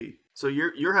So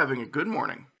you're having a good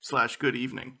morning / good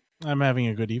evening. I'm having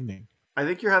a good evening. I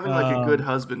think you're having like a good Um,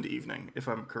 husband evening, if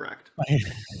I'm correct.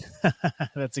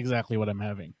 that's exactly what I'm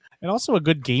having, and also a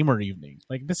good gamer evening.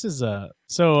 Like this is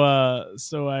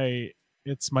so I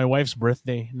it's my wife's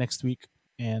birthday next week,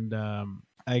 and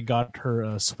I got her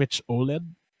a Switch OLED,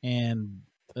 and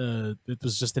it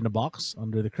was just in a box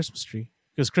under the Christmas tree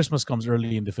because Christmas comes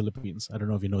early in the Philippines. I don't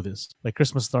know if you know this. Like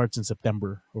Christmas starts in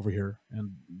September over here,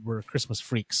 and we're Christmas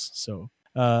freaks. So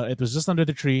it was just under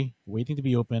the tree, waiting to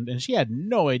be opened, and she had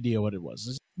no idea what it was.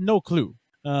 Just no clue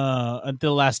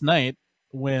until last night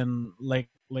when like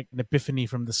an epiphany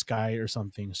from the sky or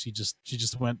something. She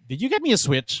just went, "Did you get me a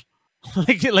Switch?"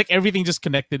 like everything just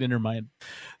connected in her mind.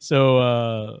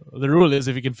 So the rule is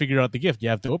if you can figure out the gift, you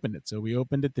have to open it. So we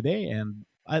opened it today, and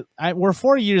we're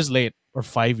 4 years late or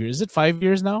 5 years. Is it 5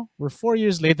 years now? We're 4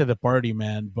 years late to the party,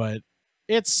 man. But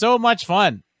it's so much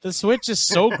fun. The Switch is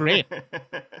so great.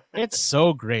 It's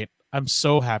so great. I'm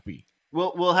so happy.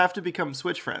 We'll have to become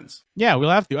Switch friends. Yeah,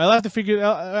 we'll have to. I'll have to figure it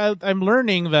out. I'm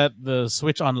learning that the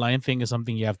Switch Online thing is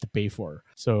something you have to pay for.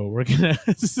 So we're gonna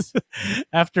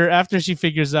after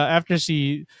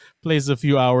she plays a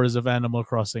few hours of Animal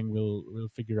Crossing, we'll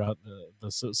figure out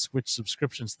the Switch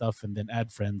subscription stuff and then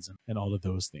add friends and all of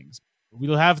those things.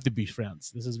 We'll have to be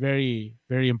friends. This is very,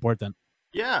 very important.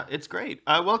 Yeah, it's great.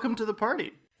 Welcome to the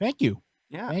party. Thank you.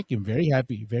 Yeah, Thank you. I'm very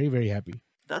happy. Very, very happy.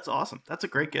 that's awesome. That's a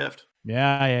great gift.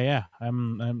 Yeah.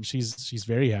 She's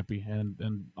very happy,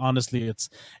 and honestly, it's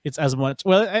as much.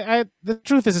 Well, the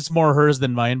truth is, it's more hers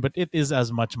than mine, but it is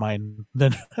as much mine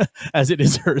than as it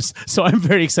is hers. So I'm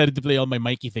very excited to play all my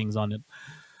Mikey things on it.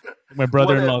 My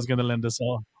brother-in-law is going to lend us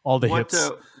all the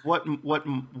hits.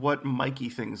 What Mikey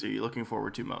things are you looking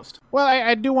forward to most? Well,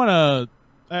 I do want to.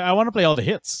 I want to play all the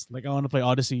hits. Like I want to play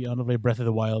Odyssey. I want to play Breath of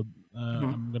the Wild.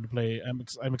 I'm gonna play.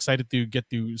 I'm excited to get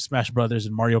to Smash Brothers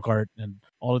and Mario Kart and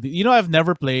all of the. I've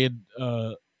never played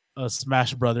a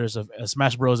Smash Brothers of a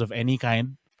Smash Bros of any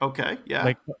kind. Okay, yeah.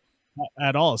 Like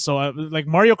at all. So like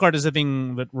Mario Kart is a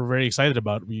thing that we're very excited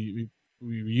about. We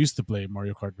used to play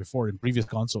Mario Kart before in previous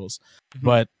consoles,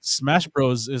 but Smash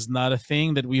Bros is not a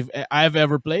thing that I've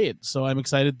ever played. So I'm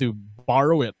excited to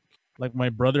borrow it. Like my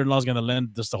brother-in-law is gonna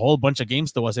lend just a whole bunch of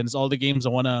games to us, and it's all the games I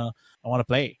wanna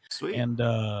play. Sweet. And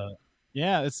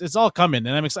yeah, it's all coming,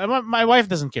 and I'm excited. My wife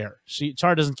doesn't care.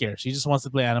 Char doesn't care. She just wants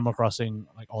to play Animal Crossing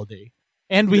like all day.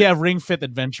 And we have Ring Fit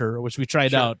Adventure, which we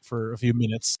tried out for a few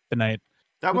minutes tonight.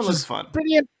 That one looks fun.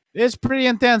 It's pretty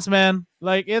intense, man.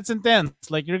 Like it's intense.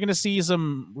 Like you're gonna see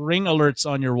some ring alerts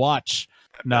on your watch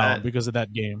now because of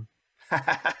that game.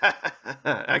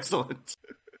 Excellent.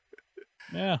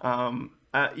 Yeah.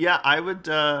 Yeah,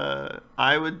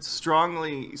 I would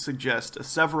strongly suggest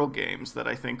several games that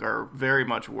I think are very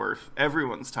much worth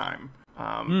everyone's time,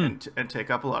 and take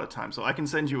up a lot of time. So I can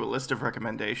send you a list of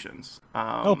recommendations.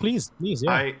 Please,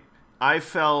 yeah. I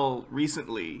fell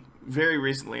very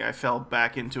recently. I fell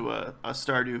back into a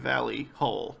Stardew Valley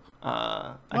hole.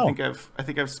 I think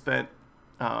I've spent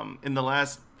in the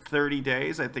last 30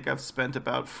 days. I think I've spent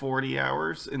about 40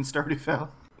 hours in Stardew Valley.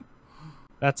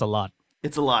 That's a lot.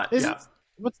 It's a lot. Yeah.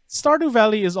 But Stardew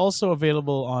Valley is also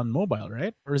available on mobile,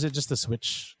 right? Or is it just a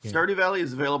Switch game? Stardew Valley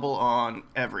is available on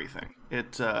everything.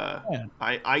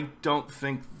 I don't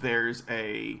think there's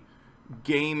a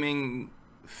gaming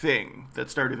thing that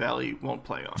Stardew Valley won't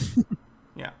play on.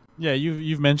 Yeah. Yeah,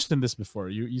 you've mentioned this before.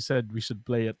 You said we should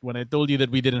play it when I told you that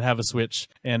we didn't have a Switch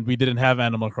and we didn't have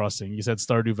Animal Crossing. You said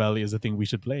Stardew Valley is the thing we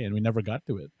should play, and we never got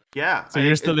to it. Yeah. So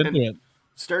you're still into it.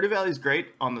 Stardew Valley is great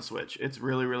on the Switch. It's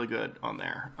really, really good on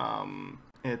there.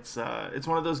 It's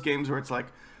one of those games where it's like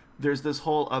there's this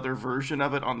whole other version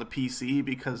of it on the PC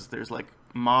because there's like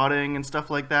modding and stuff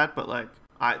like that. But like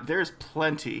there's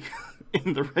plenty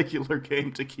in the regular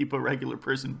game to keep a regular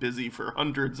person busy for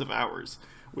hundreds of hours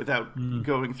without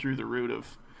going through the route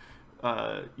of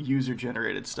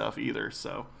user-generated stuff either.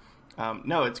 So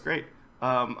no, it's great.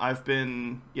 I've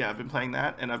been playing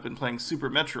that, and I've been playing Super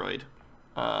Metroid.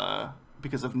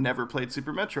 Because I've never played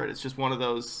Super Metroid. It's just one of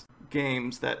those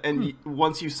games that, and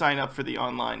once you sign up for the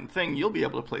online thing, you'll be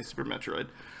able to play Super Metroid,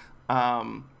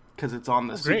 because it's on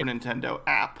the Super Nintendo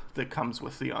app that comes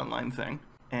with the online thing.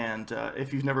 And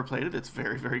if you've never played it, it's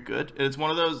very, very good. It's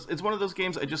one of those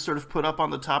games I just sort of put up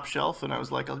on the top shelf, and I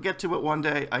was like, I'll get to it one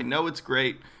day. I know it's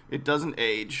great. It doesn't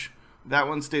age. That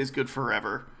one stays good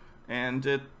forever, and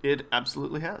it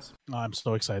absolutely has. I'm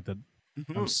so excited.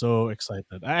 I'm so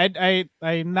excited. I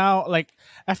now, like,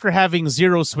 after having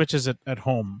 0 Switches at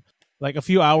home, like a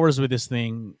few hours with this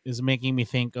thing is making me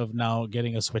think of now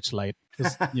getting a Switch Lite.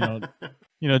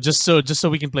 Just so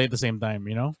we can play at the same time.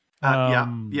 Yeah,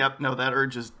 Um, yep. No, that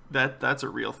urge is that's a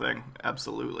real thing.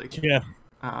 Absolutely. yeah,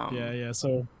 Um, yeah.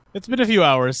 So it's been a few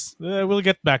hours. We'll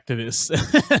get back to this,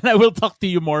 and I will talk to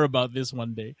you more about this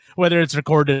one day, whether it's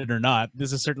recorded or not.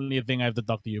 This is certainly a thing I have to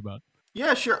talk to you about.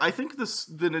 yeah, sure. I think the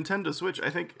Nintendo Switch. I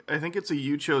think it's a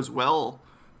you chose well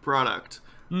product.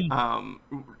 Mm, Um,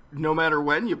 no matter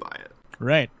when you buy it,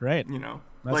 right. you know.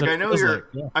 That's Like what I it know feels like.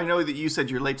 Yeah. I know that you said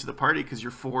you're late to the party because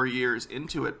you're 4 years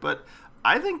into it, but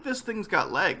I think this thing's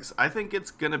got legs. I think it's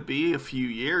gonna be a few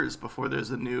years before there's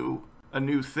a new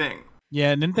thing.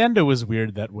 Yeah, Nintendo was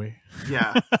weird that way.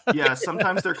 Yeah, yeah.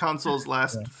 Sometimes their consoles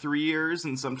last 3 years,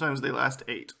 and sometimes they last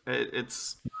eight.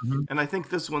 Mhm. And I think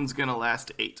this one's gonna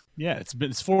last eight. Yeah,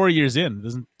 it's 4 years in. It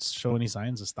doesn't show any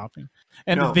signs of stopping.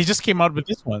 And No, they just came out with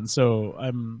this one, so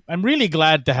I'm really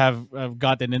glad to have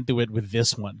gotten into it with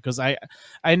this one because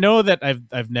I know that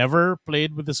I've never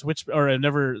played with the Switch or I've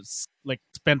never like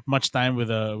spent much time with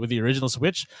the original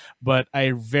Switch, but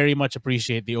I very much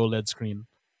appreciate the OLED screen.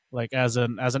 Like as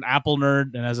an Apple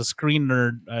nerd and as a screen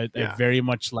nerd, I yeah, very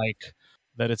much like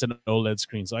that it's an OLED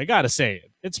screen. So I gotta say,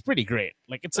 it's pretty great.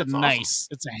 Like that's awesome.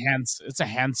 it's a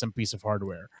handsome piece of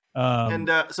hardware. And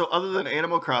so, other than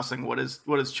Animal Crossing, what is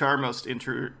Char most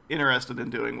interested in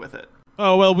doing with it?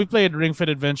 Oh well, we played Ring Fit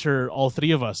Adventure, all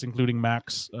three of us, including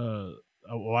Max,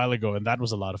 a while ago, and that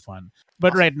was a lot of fun. But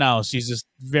Awesome. right now, she's just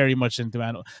very much into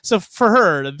Animal. So for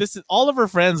her, this is all of her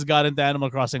friends got into Animal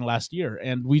Crossing last year,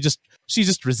 and she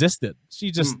just resisted. She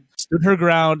just Mhm. stood her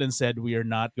ground and said, "We are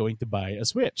not going to buy a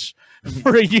Switch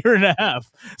for a year and a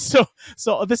half." So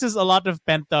this is a lot of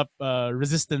pent up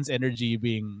resistance energy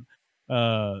being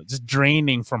just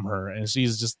draining from her, and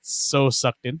she's just so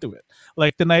sucked into it.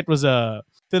 Like tonight we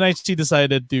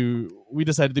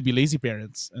decided to be lazy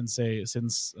parents and say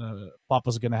since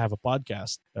Papa's gonna have a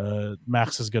podcast,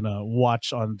 Max is gonna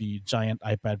watch on the giant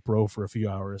iPad Pro for a few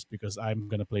hours because I'm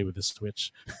gonna play with the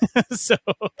Switch. so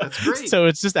That's great. so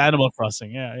it's just Animal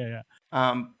Crossing. Yeah.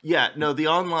 Yeah, no, the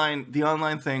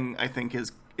online thing I think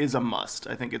is a must.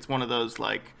 I think it's one of those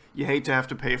like you hate to have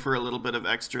to pay for a little bit of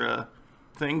extra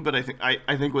thing, but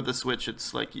I think with the Switch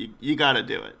it's like you got to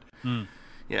do it. Hmm.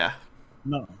 Yeah.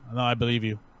 No, I believe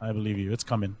you. I believe you. It's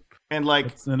coming. And like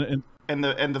It's and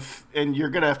and you're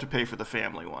going to have to pay for the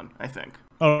family one, I think.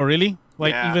 oh really?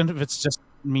 Like Yeah. even if it's just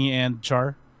me and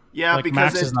Char, Yeah, like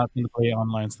because Max is not going to play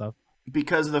online stuff.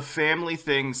 the family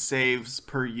thing saves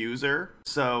per user.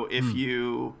 So if Hmm.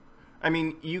 you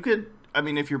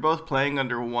if you're both playing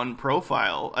under one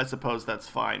profile, I suppose that's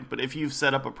fine. But if you've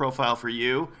set up a profile for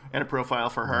you and a profile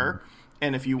for her,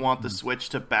 and if you want the Switch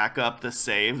to back up the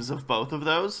saves of both of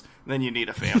those, then you need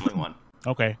a family one.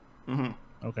 Okay. Hmm.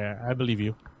 Okay, I believe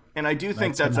you. And I do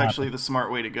think That's gonna that's actually happen. the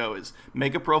smart way to go is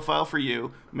make a profile for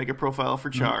you, make a profile for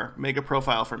Char, make a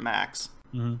profile for Max.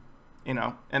 Hmm.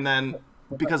 And then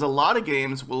because a lot of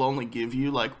games will only give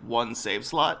you like one save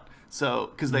slot, so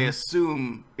because they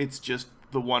assume it's just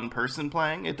the one person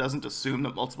playing, it doesn't assume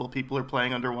that multiple people are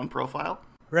playing under one profile.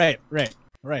 Right.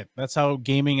 That's how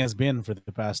gaming has been for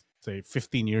the past, say,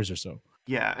 15 years or so.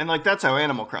 Yeah, and like that's how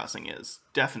Animal Crossing is,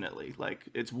 definitely. Like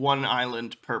it's one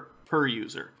island per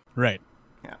user. Right.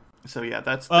 Yeah. So yeah,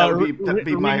 that'd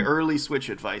be my Ring. early Switch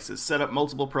advice: is set up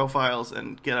multiple profiles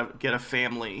and get a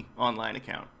family online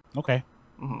account. Okay.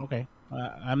 Hmm. Okay.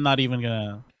 I'm not even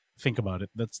gonna think about it.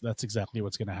 That's exactly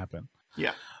what's gonna happen.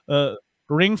 Yeah. Uh,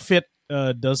 Ring Fit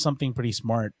does something pretty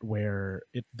smart where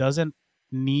it doesn't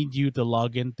need you to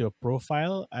log into a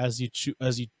profile as you choose.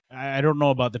 I don't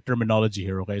know about the terminology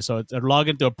here. Okay, so it's a log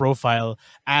into a profile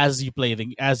as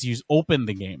as you open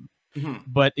the game. Hmm.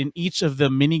 But in each of the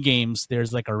mini games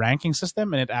there's like a ranking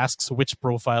system and it asks which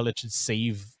profile it should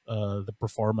save the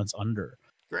performance under.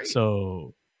 Great.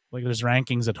 So like there's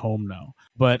rankings at home now,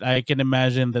 but I can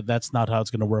imagine that that's not how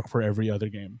it's going to work for every other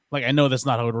game. Like I know that's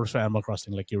not how it works for Animal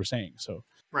Crossing, like you were saying. So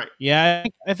Right. yeah,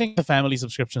 I think the family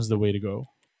subscription is the way to go.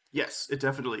 Yes, it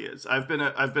definitely is. I've been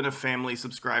a family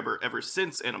subscriber ever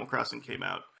since Animal Crossing came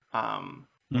out. Mm.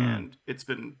 And it's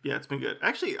been good.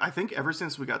 Actually, I think ever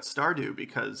since we got Stardew,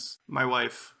 because my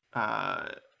wife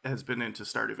has been into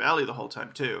Stardew Valley the whole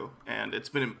time too, and it's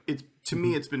to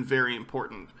me it's been very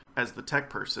important as the tech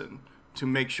person to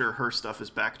make sure her stuff is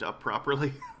backed up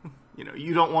properly.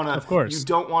 You don't want to Of course. you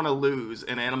don't want to lose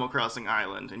an Animal Crossing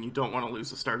island, and you don't want to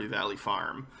lose a Stardew Valley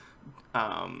farm.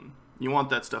 You want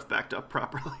that stuff backed up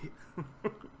properly.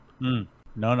 Mm.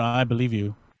 No, I believe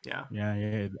you. Yeah.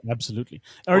 Yeah, absolutely.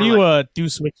 Are Or you like a two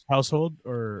Switch household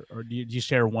or do you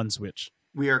share one Switch?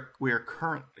 we are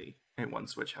currently a one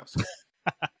Switch household.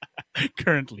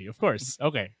 Currently, of course.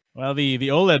 Okay. Well, the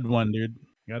OLED one, dude.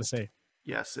 Gotta say.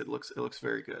 Yes, it looks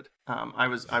very good. I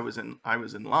was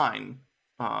in line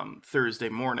Thursday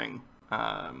morning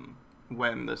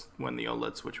when the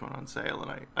OLED Switch went on sale,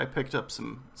 and I picked up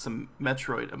some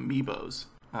Metroid amiibos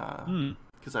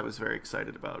because I was very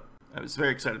excited about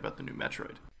the new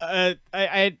Metroid.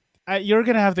 You're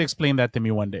gonna have to explain that to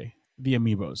me one day. The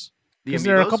amiibos. The Because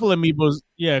there are a amiibos? couple of amiibos,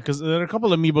 because there are a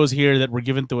couple of amiibos here that were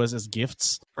given to us as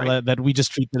gifts Right. that we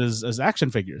just treated as action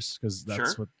figures because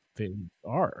that's Sure. what they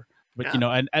are. But Yeah. you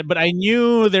know, but I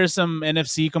knew there's some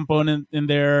NFC component in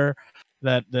there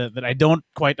that I don't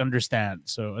quite understand.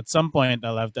 So at some point,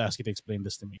 I'll have to ask you to explain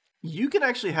this to me. You can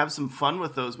actually have some fun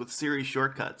with those with series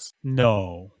shortcuts.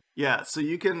 No, Yeah, so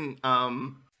you can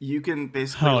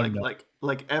basically oh no,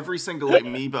 like every single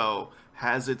amiibo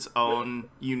has its own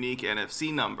unique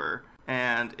NFC number,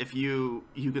 and if you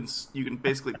can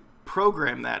basically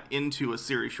program that into a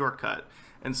series shortcut.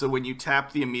 And so when you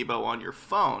tap the amiibo on your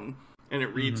phone and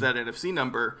it reads that NFC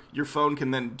number, your phone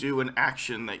can then do an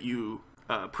action that you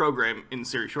program in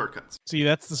series shortcuts. see,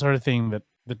 that's the sort of thing that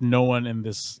no one in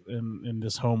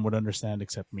this home would understand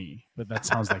except me. But that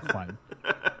sounds like fun.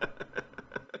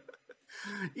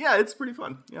 Yeah, it's pretty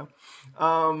fun. Yeah,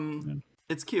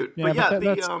 it's cute. Yeah, But yeah, but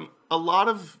that's a lot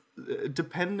of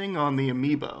depending on the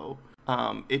amiibo,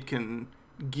 it can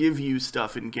give you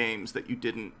stuff in games that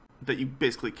you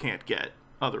basically can't get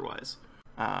otherwise.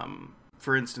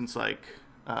 For instance, like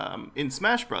in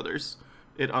Smash Brothers,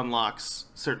 it unlocks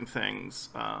certain things.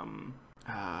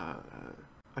 I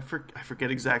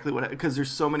forget exactly what, because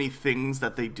there's so many things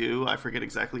that they do. I forget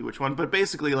exactly which one, but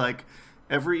basically, like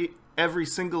every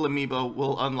single amiibo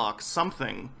will unlock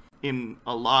something in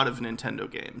a lot of Nintendo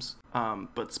games.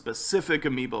 But specific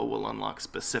amiibo will unlock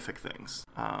specific things.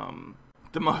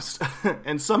 The most,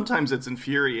 and sometimes it's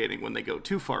infuriating when they go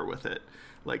too far with it.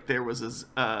 Like there was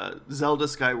a Zelda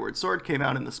Skyward Sword came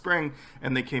out in the spring,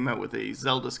 and they came out with a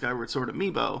Zelda Skyward Sword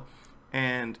amiibo.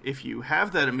 And if you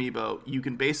have that amiibo, you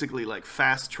can basically like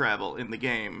fast travel in the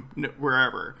game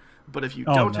wherever. But if you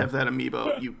don't have that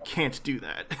amiibo, you can't do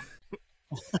that.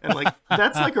 And like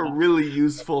that's like a really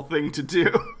useful thing to do.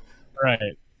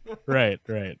 right.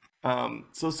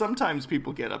 So sometimes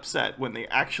people get upset when they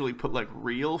actually put like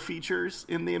real features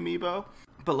in the amiibo.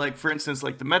 But like for instance,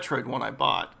 like the Metroid one I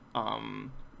bought,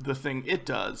 the thing it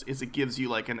does is it gives you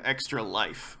like an extra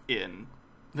life in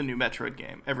the new Metroid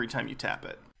game every time you tap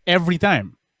it. Every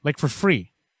time, like for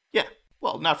free. Yeah.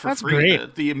 Well, not for That's free.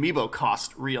 great. The amiibo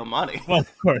cost real money. Well,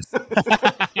 of course.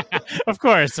 of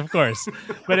course.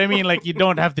 But I mean, like, you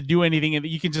don't have to do anything, and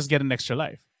you can just get an extra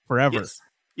life forever.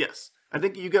 Yes. I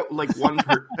think you get like one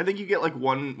per. I think you get like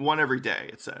one every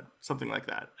day. It said something like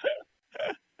that.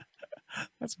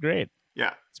 That's great.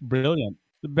 Yeah, It's brilliant.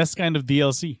 The best kind of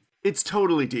DLC. it's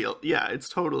totally it's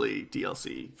totally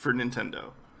DLC for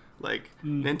Nintendo. Like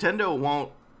Nintendo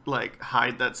won't like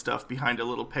hide that stuff behind a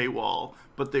little paywall,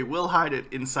 but they will hide it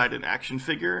inside an action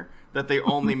figure that they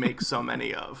only make so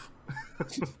many of.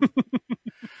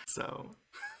 So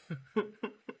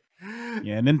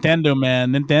Yeah, Nintendo,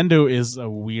 man. Nintendo is a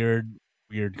weird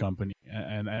company,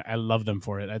 and I love them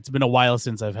for it. It's been a while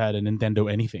since I've had a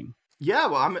Nintendo anything. yeah,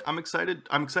 well, I'm excited.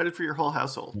 I'm excited for your whole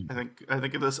household. I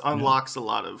think this unlocks a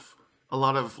lot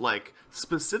of like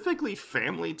specifically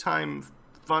family time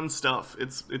fun stuff.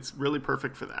 It's really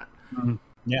perfect for that.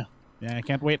 Yeah, I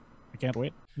can't wait.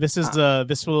 This is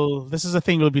this is a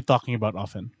thing we'll be talking about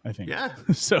often, I think. Yeah.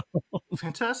 So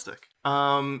Fantastic.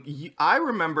 I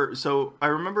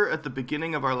remember at the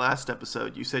beginning of our last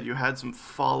episode, you said you had some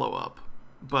follow up,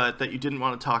 but that you didn't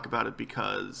want to talk about it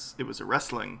because it was a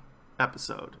wrestling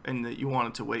episode, and that you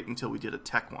wanted to wait until we did a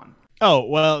tech one. oh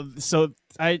well, so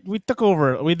we took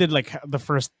over. We did like the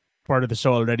first part of the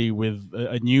show already with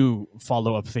a new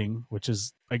follow up thing, which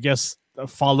is, I guess, a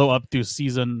follow up to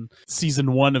season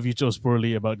 1 of You Chose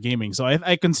Poorly about gaming. So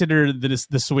I consider this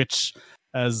the Switch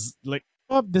as like,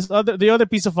 oh, the other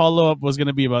piece of follow up was going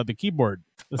to be about the keyboard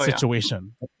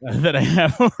situation that I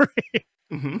have.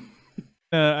 Mm-hmm.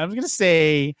 I'm going to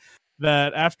say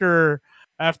that after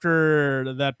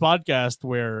that podcast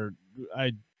where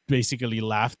I basically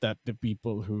laughed at the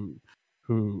people who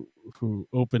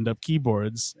opened up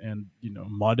keyboards and, you know,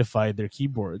 modified their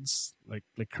keyboards like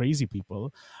crazy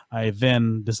people, I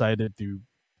then decided to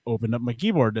open up my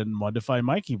keyboard and modify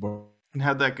my keyboard. And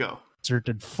how'd that go?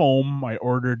 Inserted foam. I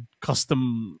ordered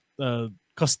custom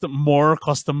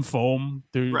foam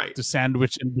to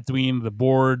sandwich in between the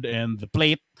board and the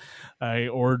plate. I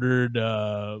ordered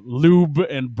lube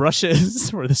and brushes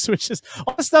for the switches.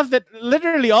 All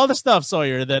the stuff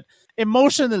Sawyer, that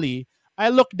emotionally I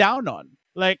look down on.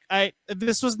 Like I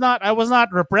was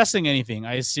not repressing anything.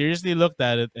 I seriously looked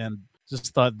at it and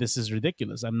just thought, this is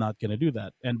ridiculous. I'm not gonna do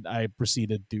that. And I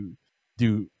proceeded to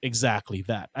do exactly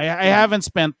that. I haven't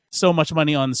spent so much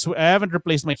money on. I haven't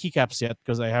replaced my keycaps yet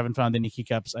because I haven't found any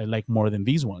keycaps I like more than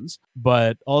these ones.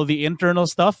 But all the internal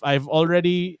stuff, I've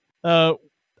already done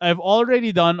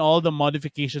all the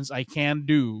modifications I can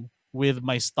do with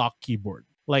my stock keyboard.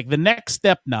 Like the next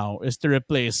step now is to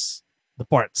replace the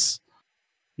parts.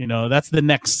 That's the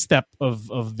next step of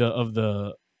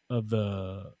the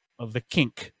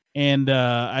kink. And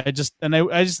I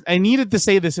needed to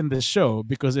say this in this show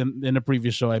because in a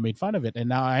previous show I made fun of it, and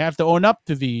now I have to own up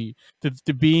to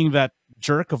being that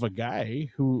jerk of a guy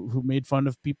who made fun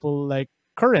of people like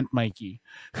current Mikey.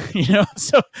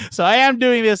 So I am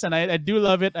doing this, and I do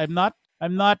love it. I'm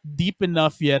not deep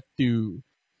enough yet to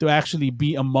actually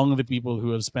be among the people who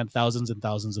have spent thousands and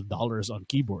thousands of dollars on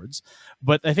keyboards.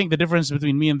 But I think the difference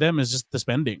between me and them is just the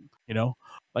spending.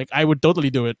 Like I would totally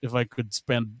do it if I could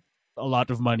spend a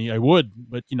lot of money. I would,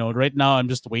 but right now I'm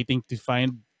just waiting to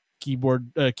find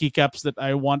keyboard keycaps that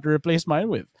I want to replace mine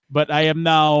with. But I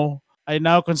now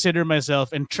consider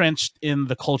myself entrenched in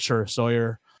the culture,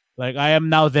 Sawyer. Like I am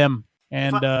now them.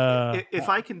 And if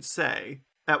I can say,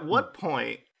 at what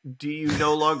point do you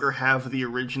no longer have the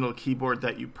original keyboard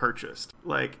that you purchased?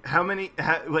 Like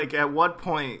at what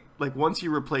point, like once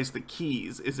you replace the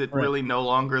keys, is it really no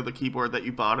longer the keyboard that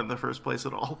you bought in the first place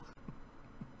at all?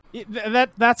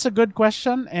 That's a good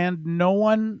question, and no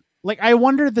one, like, I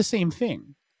wonder the same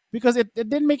thing because it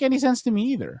didn't make any sense to me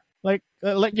either. It's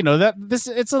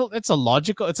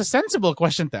a sensible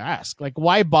question to ask. Like,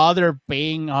 why bother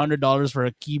paying $100 for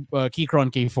a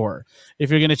Keychron K4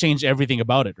 if you're gonna change everything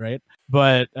about it, right?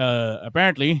 But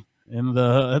apparently, in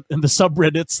the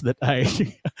subreddits that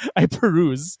I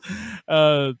peruse,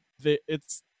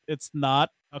 it's not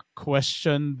a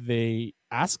question they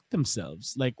ask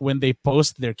themselves. Like when they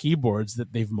post their keyboards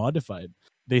that they've modified,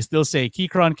 they still say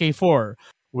Keychron K4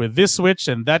 with this switch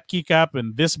and that keycap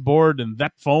and this board and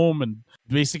that foam and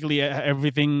basically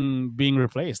everything being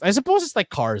replaced. I suppose it's like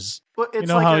cars. Well, it's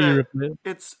like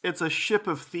it's a ship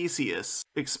of Theseus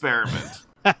experiment.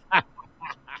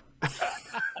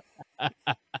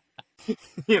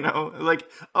 Like,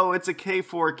 oh, it's a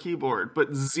K4 keyboard,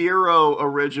 but 0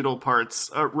 original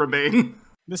parts remain.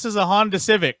 This is a Honda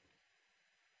Civic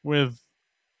with,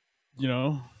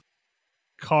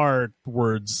 car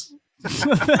words.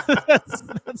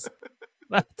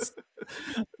 that's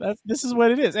this is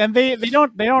what it is, and they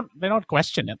don't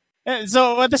question it.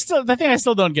 So the thing I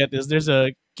still don't get is there's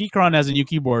a Keychron has a new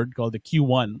keyboard called the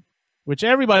Q1, which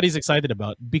everybody's excited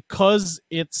about because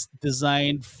it's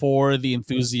designed for the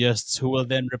enthusiasts who will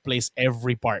then replace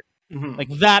every part. Mm-hmm. Like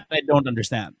that, I don't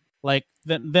understand. Like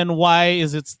then why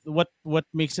is it what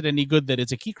makes it any good that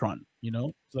it's a Keychron?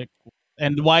 Like,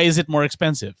 and why is it more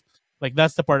expensive? Like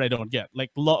that's the part I don't get. Like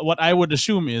what I would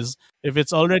assume is if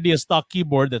it's already a stock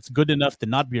keyboard that's good enough to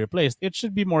not be replaced, it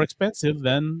should be more expensive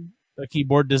than a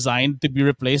keyboard designed to be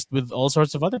replaced with all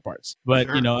sorts of other parts. But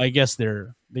sure. I guess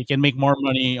they can make more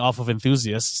money off of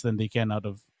enthusiasts than they can out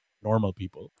of normal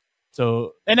people.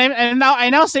 So I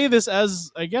now say this as,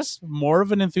 I guess, more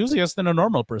of an enthusiast than a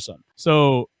normal person.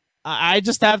 So I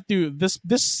just have to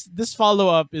this follow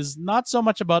up is not so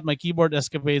much about my keyboard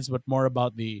escapades, but more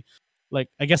about the, like,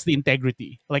 I guess the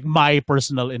integrity, like my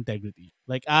personal integrity.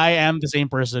 Like I am the same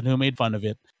person who made fun of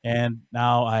it, and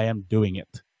now I am doing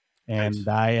it. And nice.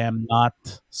 I am not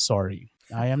sorry.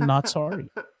 I am not sorry.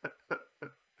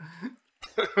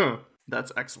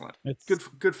 That's excellent. It's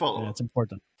good follow-up. Yeah, it's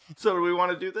important. So do we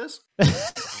want to do this?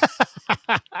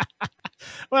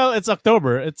 Well, it's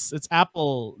October. It's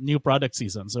Apple new product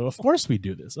season. So of course we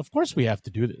do this. Of course we have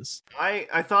to do this.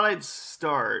 I thought I'd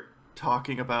start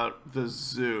talking about the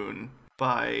Zune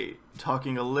by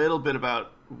talking a little bit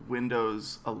about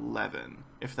Windows 11,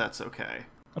 if that's okay.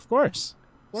 Of course.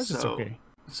 It's okay.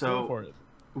 So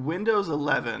Windows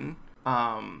 11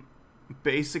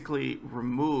 basically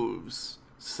removes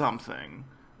something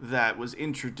that was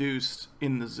introduced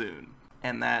in the Zune,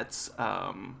 and that's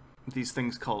these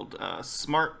things called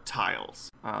smart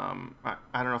tiles. I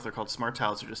don't know if they're called smart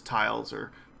tiles or just tiles,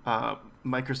 or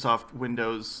Microsoft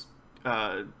Windows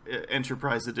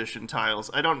Enterprise Edition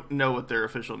tiles. I don't know what their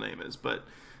official name is, but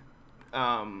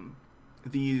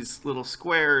these little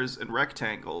squares and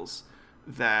rectangles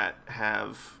that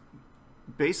have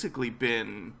basically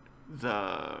been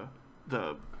the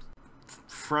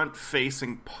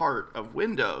front-facing part of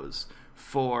Windows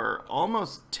for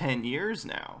almost 10 years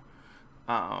now.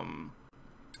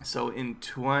 So in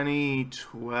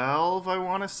 2012, I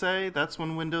want to say, that's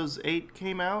when Windows 8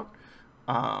 came out.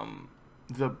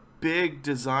 The big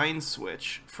design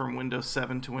switch from Windows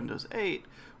 7 to Windows 8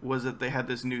 was that they had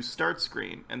this new start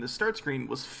screen, and the start screen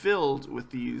was filled with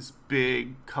these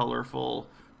big, colorful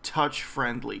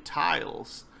touch-friendly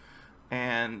tiles,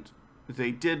 and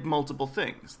they did multiple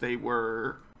things. They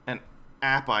were an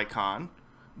app icon,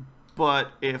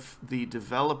 but if the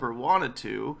developer wanted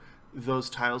to, those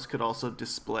tiles could also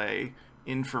display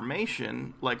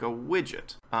information like a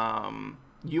widget.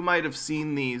 You might have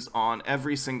seen these on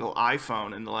every single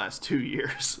iPhone in the last 2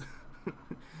 years.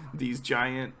 These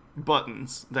giant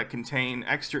buttons that contain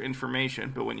extra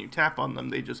information, but when you tap on them,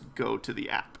 they just go to the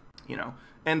app, you know?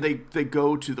 And they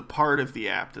go to the part of the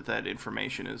app that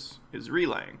information is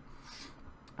relaying.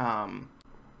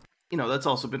 You know, that's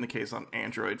also been the case on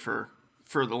Android for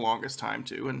the longest time,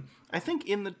 too. And I think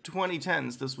in the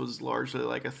 2010s, this was largely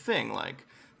like a thing, like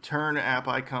turn app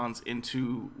icons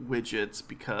into widgets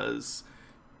because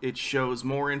it shows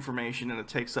more information and it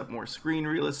takes up more screen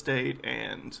real estate,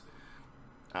 and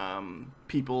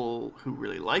people who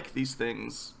really like these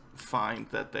things find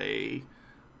that it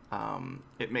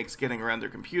makes getting around their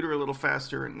computer a little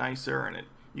faster and nicer, and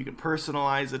you can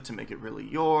personalize it to make it really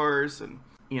yours, and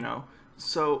you know.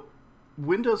 So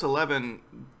Windows 11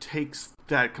 takes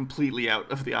that completely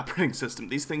out of the operating system.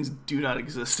 These things do not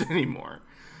exist anymore,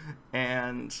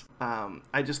 and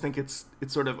I just think it's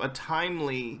sort of a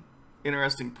timely,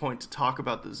 interesting point to talk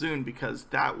about the Zune, because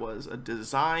that was a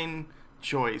design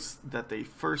choice that they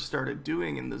first started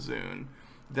doing in the Zune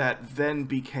that then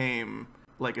became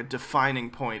like a defining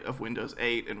point of Windows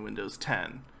 8 and Windows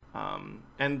 10.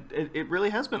 And it really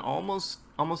has been almost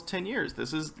 10 years.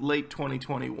 This is late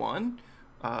 2021.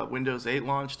 Windows 8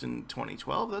 launched in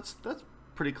 2012. That's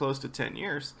pretty close to 10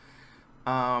 years.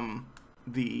 So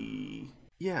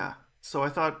I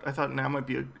thought now might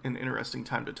be an interesting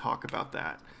time to talk about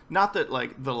that. Not that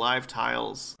like the live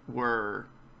tiles were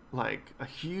like a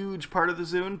huge part of the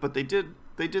Zune, but they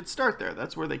did start there.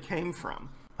 That's where they came from.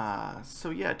 So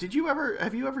yeah,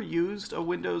 have you ever used a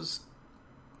Windows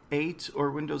 8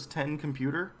 or Windows 10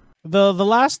 computer? The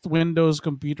last Windows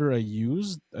computer I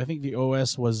used, I think the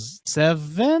OS was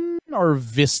 7 or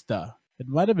Vista. It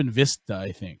might have been Vista,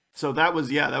 I think. So that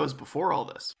was before all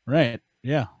this. Right.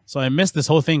 Yeah. So I missed this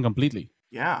whole thing completely.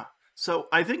 Yeah. So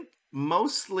I think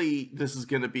mostly this is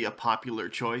going to be a popular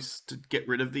choice to get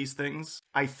rid of these things.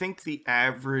 I think the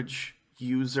average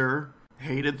user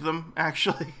hated them,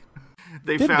 actually.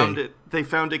 They found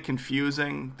it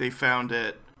confusing. They found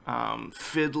it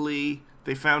fiddly.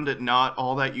 They found it not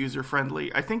all that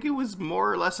user-friendly. I think it was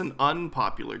more or less an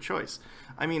unpopular choice.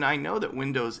 I mean, I know that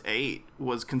Windows 8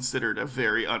 was considered a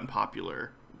very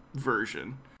unpopular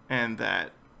version, and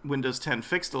that Windows 10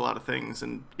 fixed a lot of things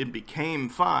and it became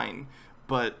fine,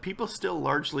 but people still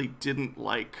largely didn't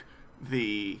like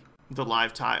the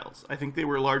live tiles. I think they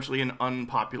were largely an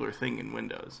unpopular thing in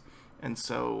Windows. And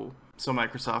so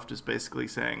Microsoft is basically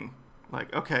saying,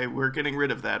 like, okay, we're getting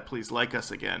rid of that. Please like us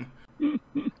again.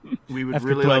 We would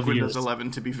really like Windows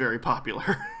 11 to be very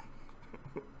popular.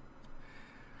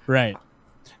 Right.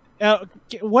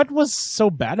 What was so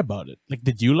bad about it? Like,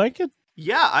 did you like it?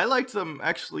 Yeah, I liked them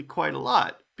actually quite a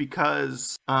lot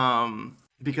because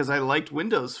I liked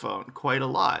Windows Phone quite a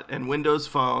lot. And Windows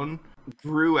Phone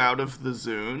grew out of the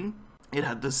Zune. It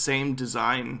had the same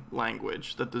design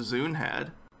language that the Zune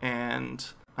had. And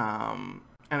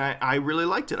I really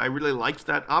liked it. I really liked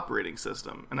that operating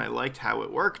system, and I liked how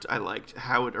it worked. I liked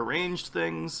how it arranged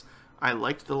things. I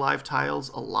liked the live tiles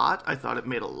a lot. I thought it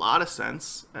made a lot of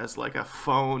sense as like a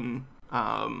phone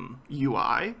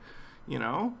UI, you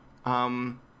know.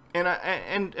 And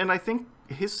I think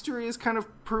history is kind of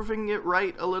proving it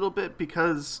right a little bit,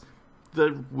 because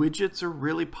the widgets are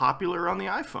really popular on the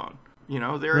iPhone. You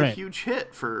know, they're a huge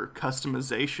hit for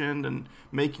customization and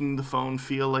making the phone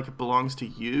feel like it belongs to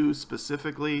you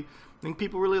specifically. I think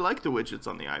people really like the widgets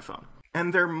on the iPhone.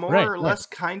 And they're more or less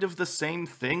kind of the same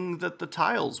thing that the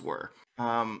tiles were.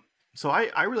 So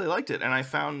I really liked it, and I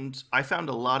found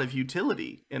a lot of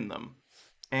utility in them.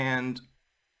 And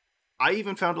I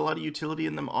even found a lot of utility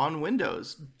in them on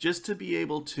Windows, just to be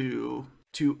able to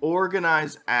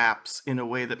organize apps in a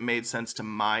way that made sense to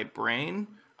my brain.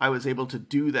 I was able to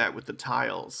do that with the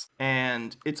tiles.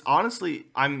 And it's honestly,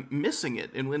 I'm missing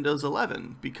it in Windows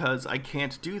 11 because I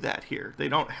can't do that here. They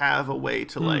don't have a way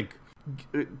to like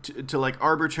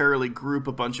arbitrarily group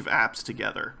a bunch of apps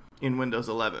together in Windows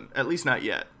 11. At least not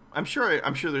yet. I'm sure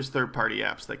there's third-party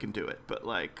apps that can do it, but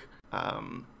like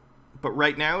but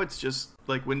right now it's just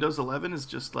like Windows 11 is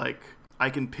just like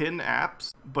I can pin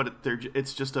apps, but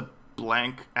it's just a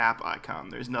blank app icon.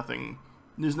 There's nothing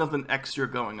extra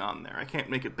going on there. I can't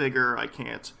make it bigger. I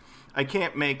can't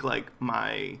make like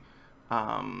my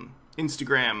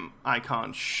Instagram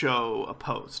icon show a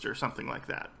post or something like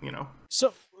that, you know?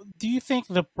 So do you think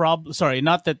the problem, sorry,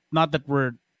 not that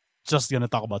we're just gonna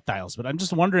talk about tiles, but I'm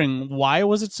just wondering, why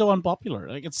was it so unpopular?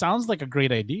 Like, it sounds like a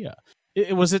great idea.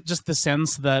 Was it just the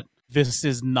sense that this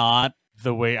is not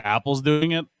the way Apple's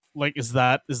doing it? Like, is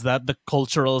that the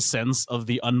cultural sense of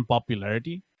the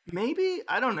unpopularity? Maybe,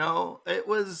 I don't know. It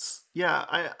was, yeah.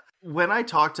 I When I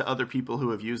talk to other people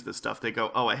who have used this stuff, they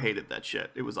go, "Oh, I hated that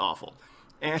shit. It was awful."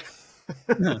 And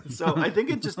so I think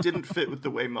it just didn't fit with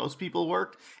the way most people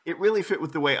work. It really fit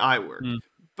with the way I work. Mm.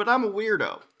 But I'm a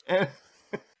weirdo, and,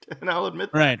 and I'll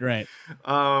admit that. Right.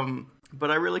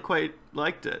 But I really quite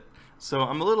liked it. So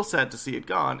I'm a little sad to see it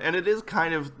gone. And it is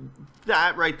kind of,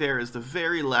 that right there is the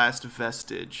very last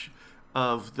vestige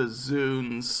of the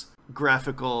Zune's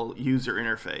graphical user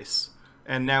interface.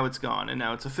 And now it's gone. And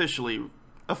now it's officially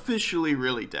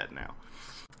really dead now.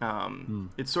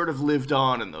 It sort of lived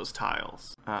on in those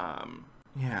tiles.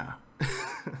 Yeah.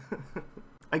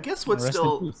 I guess what's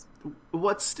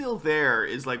still there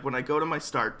is, like, when I go to my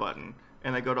start button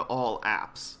and I go to all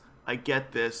apps, I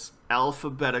get this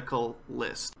alphabetical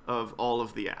list of all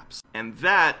of the apps. And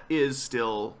that is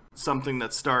still something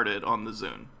that started on the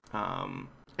Zune.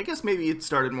 I guess maybe it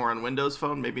started more on Windows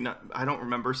Phone, maybe not. I don't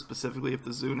remember specifically if the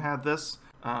Zune had this.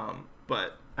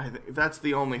 But I think that's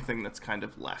the only thing that's kind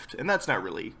of left. And that's not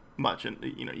really much. And,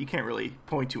 you can't really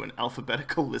point to an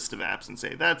alphabetical list of apps and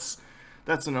say that's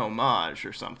an homage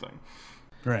or something.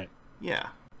 Right. Yeah.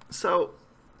 So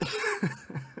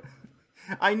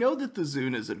I know that the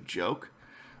Zune is a joke.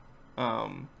 I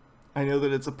know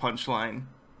that it's a punchline.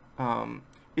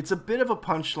 It's a bit of a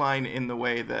punchline in the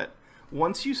way that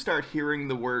once you start hearing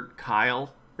the word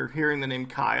Kyle, or hearing the name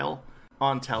Kyle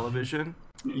on television,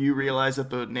 you realize that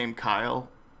the name Kyle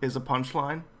is a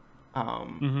punchline.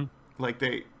 Like,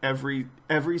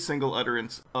 every single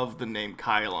utterance of the name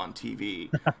Kyle on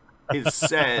TV is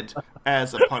said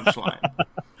as a punchline.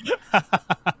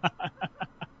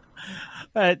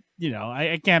 I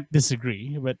can't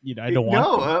disagree, but I don't want.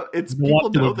 No, it's people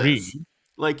know this.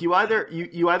 Like, you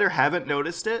either haven't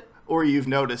noticed it or you've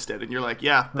noticed it, and you're like,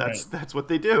 yeah, that's what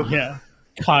they do. Yeah,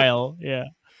 Kyle. Yeah,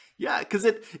 yeah, because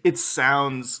it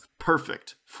sounds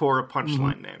perfect for a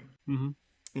punchline name.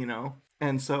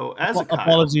 And so as a Kyle,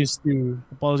 apologies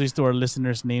to our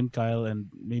listeners named Kyle, and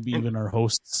maybe even our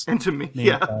hosts and to me,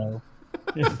 Kyle.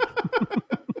 Yeah.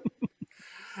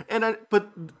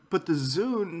 But the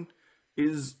Zune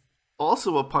is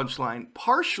also a punchline,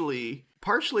 partially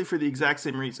for the exact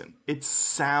same reason. It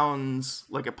sounds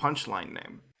like a punchline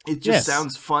name. It just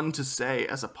sounds fun to say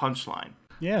as a punchline.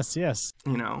 Yes.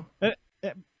 But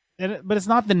it's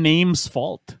not the name's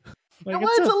fault. Like,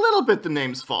 it's a little bit the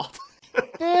name's fault.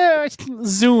 Yeah,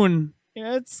 Zune.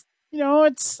 It's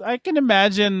I can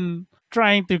imagine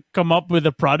trying to come up with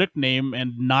a product name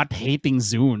and not hating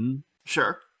Zune.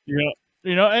 Sure.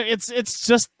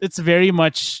 It's very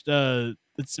much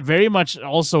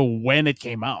also when it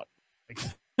came out.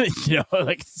 It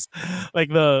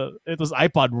was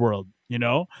iPod world,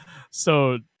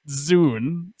 so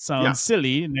Zune sounds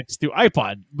silly next to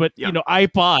iPod, but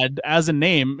iPod as a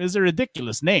name is a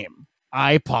ridiculous name.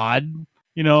 iPod,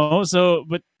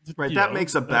 that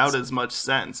makes about as much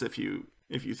sense if you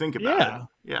think about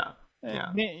it.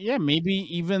 Yeah, maybe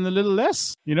even a little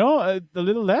less, a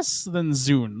little less than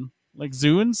Zune. Like,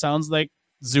 Zune sounds like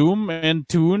Zoom and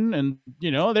Tune, and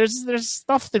there's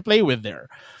stuff to play with there.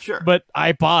 Sure. But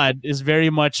iPod is very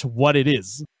much what it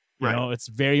is. Right. It's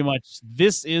very much,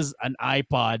 this is an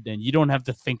iPod, and you don't have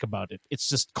to think about it. It's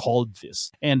just called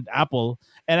this. And Apple,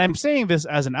 and I'm saying this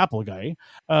as an Apple guy,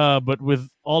 but with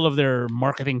all of their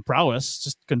marketing prowess,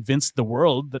 just convinced the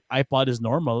world that iPod is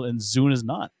normal and Zune is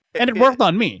not. And it worked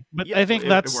on me, but I think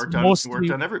that's mostly... It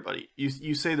worked on everybody.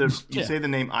 You say the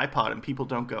name iPod, and people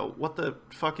don't go, "What the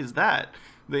fuck is that?"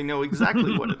 They know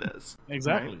exactly what it is.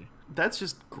 Exactly. Right? That's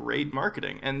just great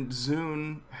marketing. And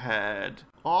Zune had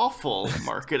awful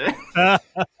marketing.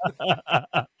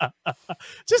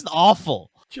 Just awful.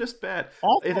 Just bad.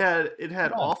 Awful. It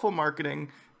had awful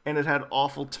marketing, and it had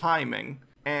awful timing.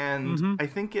 And I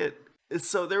think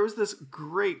so there was this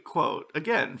great quote,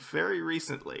 again, very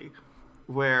recently,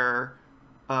 where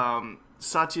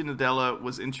Satya Nadella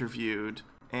was interviewed,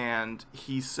 and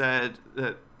he said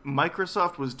that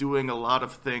Microsoft was doing a lot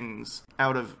of things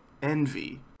out of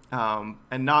envy, and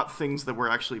not things that were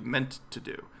actually meant to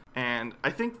do. And I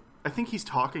think he's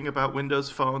talking about Windows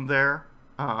Phone there,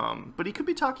 but he could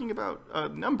be talking about a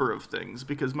number of things,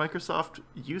 because Microsoft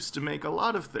used to make a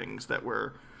lot of things that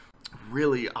were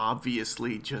really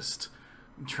obviously just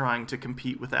trying to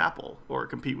compete with Apple or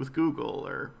compete with Google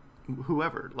or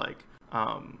whoever,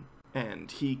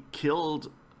 and he killed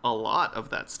a lot of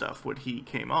that stuff when he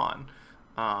came on.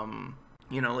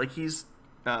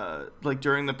 like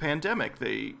during the pandemic,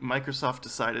 Microsoft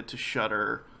decided to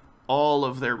shutter all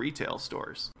of their retail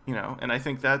stores, you know, and I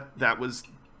think that was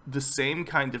the same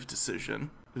kind of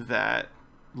decision that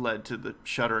led to the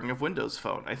shuttering of Windows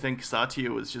Phone. I think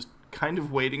Satya was just kind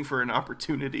of waiting for an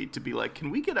opportunity to be like, can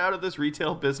we get out of this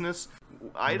retail business?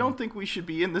 I don't think we should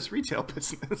be in this retail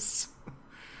business.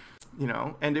 You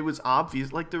know, and it was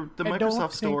obvious, like the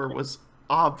Microsoft Store was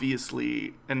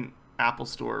obviously an Apple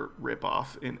Store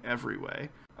ripoff in every way.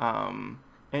 And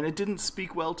it didn't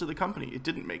speak well to the company. It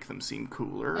didn't make them seem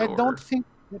cooler. I don't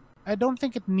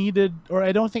think it needed, or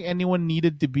I don't think anyone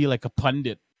needed to be like a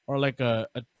pundit or like a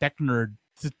tech nerd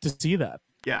to see that.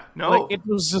 Yeah, no. Like, it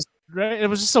was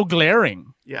just so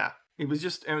glaring. Yeah, it was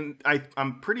just, and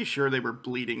I'm pretty sure they were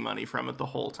bleeding money from it the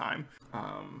whole time.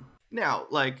 Now,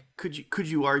 like, could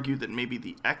you argue that maybe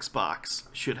the Xbox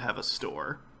should have a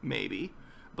store? Maybe.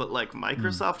 But like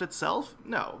Microsoft itself?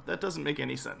 No, that doesn't make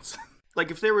any sense. Like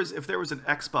if there was an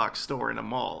Xbox store in a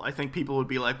mall, I think people would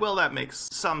be like, well, that makes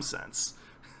some sense.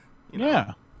 You know?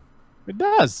 Yeah. It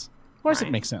does. Of course, Right.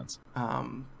 it makes sense.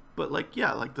 But like,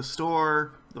 yeah, like the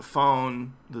store, the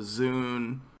phone, the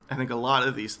Zune, I think a lot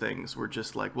of these things were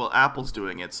just like, well, Apple's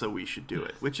doing it, so we should do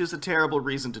it, which is a terrible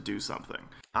reason to do something.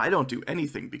 I don't do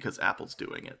anything because Apple's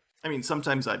doing it. I mean,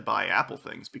 sometimes I buy Apple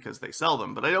things because they sell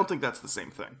them, but I don't think that's the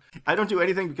same thing. I don't do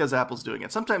anything because Apple's doing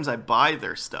it. Sometimes I buy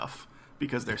their stuff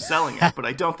because they're selling it, but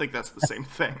I don't think that's the same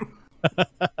thing.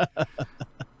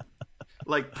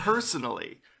 Like,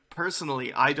 personally,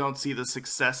 I don't see the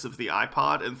success of the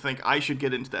iPod and think I should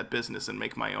get into that business and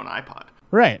make my own iPod.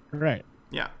 Right.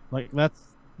 Yeah. Like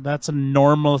that's a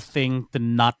normal thing to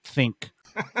not think.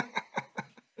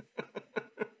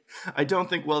 I don't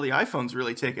think, well, the iPhone's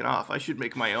really taken off. I should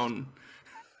make my own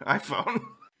iPhone.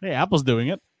 Hey, Apple's doing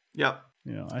it. Yep.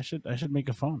 You know, I should make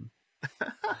a phone.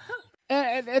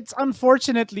 And it's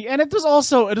unfortunately, and it is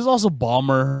also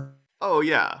Ballmer. Oh,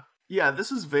 yeah. Yeah,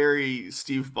 this is very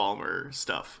Steve Ballmer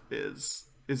stuff, is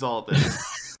all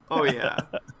this. Oh, yeah.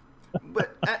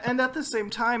 But, and at the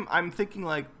same time, I'm thinking,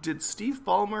 like, did Steve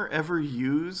Ballmer ever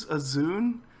use a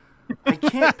Zune? I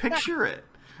can't picture it.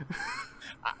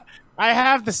 I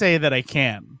have to say that I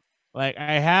can. Like,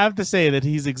 I have to say that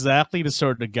he's exactly the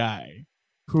sort of guy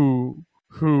who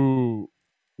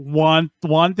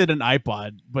wanted an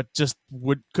iPod, but just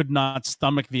could not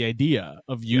stomach the idea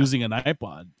of using an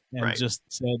iPod, and Right. just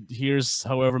said, "Here's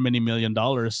however many $1 million.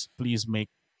 Please make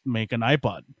an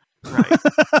iPod." Right.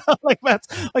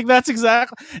 that's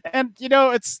exactly. And you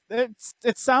know,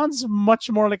 it sounds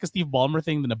much more like a Steve Ballmer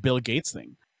thing than a Bill Gates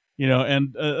thing. You know,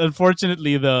 and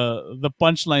unfortunately, the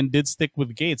punchline did stick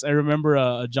with Gates. I remember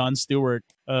a Jon Stewart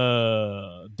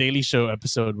Daily Show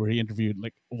episode where he interviewed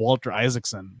like Walter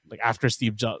Isaacson, like after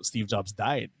Steve Jobs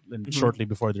died, and shortly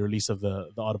before the release of the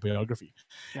autobiography.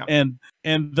 Yep.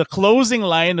 And the closing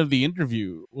line of the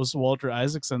interview was Walter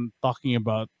Isaacson talking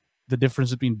about the difference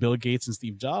between Bill Gates and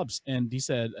Steve Jobs, and he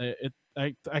said,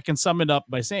 I can sum it up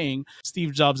by saying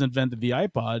Steve Jobs invented the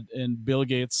iPod and Bill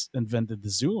Gates invented the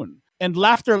Zune. And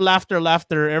laughter.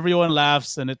 Everyone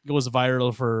laughs, and it goes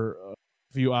viral for a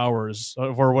few hours,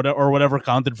 or whatever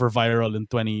counted for viral in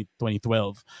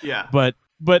 2012. Yeah. But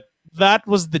that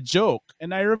was the joke,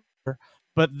 and I remember.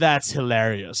 But that's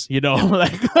hilarious, you know.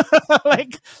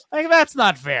 like that's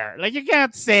not fair. Like, you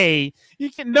can't say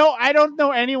no. I don't know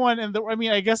anyone in the. I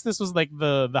mean, I guess this was like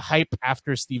the hype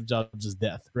after Steve Jobs'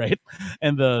 death, right?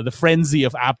 And the frenzy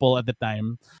of Apple at the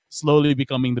time, slowly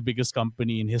becoming the biggest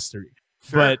company in history.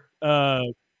 Sure.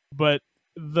 But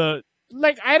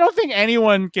I don't think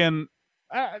anyone can.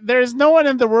 There's no one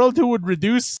in the world who would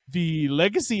reduce the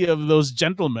legacy of those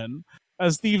gentlemen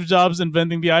as Steve Jobs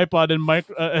inventing the iPod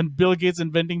and Bill Gates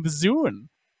inventing the Zune.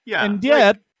 Yeah. And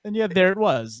yet there it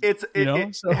was.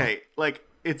 Hey, like,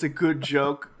 it's a good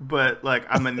joke, but like,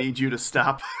 I'm gonna need you to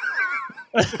stop.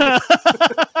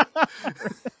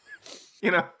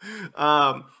 You know,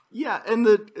 yeah, and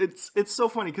it's so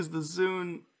funny because the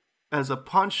Zune as a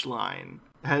punchline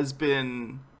has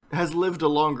lived a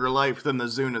longer life than the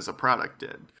Zune as a product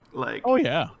did. Like, oh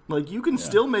yeah, like you can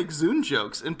still make Zune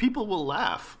jokes and people will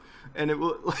laugh, and it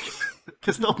will, like,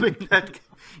 because they'll make that,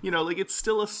 you know, like, it's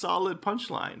still a solid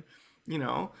punchline. You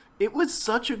know, it was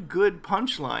such a good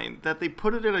punchline that they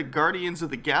put it in a Guardians of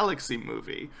the Galaxy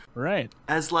movie. Right.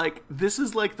 As like, this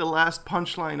is like the last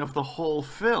punchline of the whole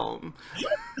film.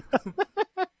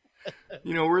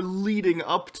 You know, we're leading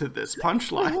up to this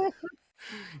punchline.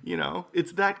 You know,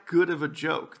 it's that good of a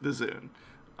joke, the Zune.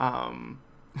 I'm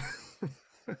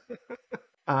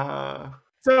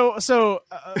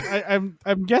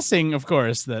guessing, of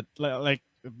course, that like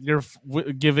you're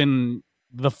given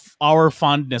our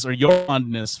fondness or your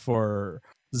fondness for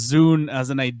Zune as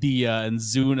an idea and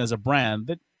Zune as a brand,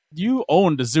 that you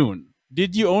owned a Zune.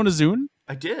 Did you own a Zune?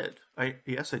 I did.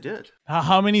 Yes, I did.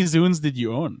 How many Zunes did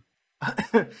you own?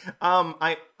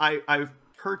 I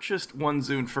purchased one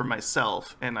Zune for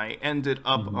myself, and I ended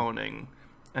up owning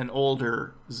an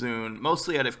older Zune,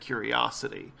 mostly out of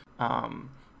curiosity.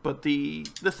 But the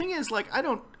thing is, like, I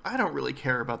don't really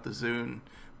care about the Zune,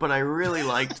 but I really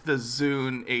liked the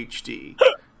Zune HD.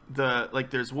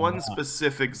 There's one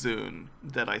specific Zune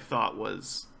that I thought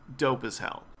was dope as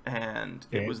hell, and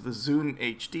it was the Zune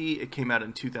HD. It came out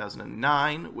in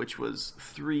 2009, which was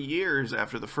 3 years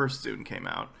after the first Zune came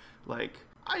out. Like,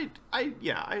 I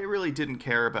really didn't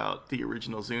care about the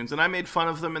original Zunes, and I made fun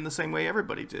of them in the same way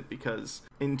everybody did, because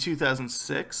in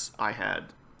 2006 I had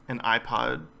an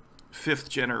iPod 5th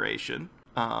generation,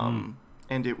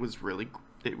 and it was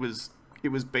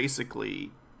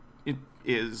basically, it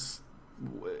is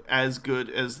as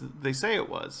good as they say it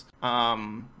was. The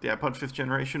iPod 5th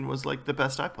generation was like the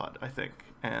best iPod, I think,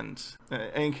 and I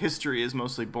think history has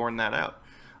mostly borne that out.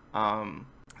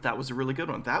 That was a really good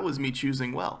one. That was me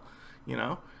choosing well, you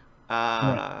know?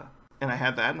 Right. And I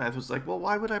had that, and I was like, well,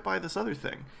 why would I buy this other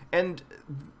thing? And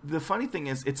the funny thing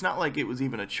is, it's not like it was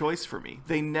even a choice for me.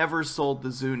 They never sold the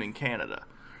Zune in Canada.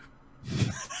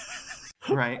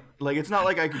 Right? Like, it's not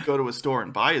like I could go to a store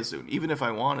and buy a Zune, even if I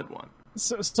wanted one.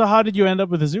 So how did you end up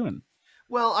with a Zune?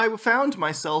 Well, I found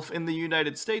myself in the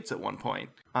United States at one point.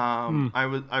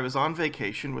 I was on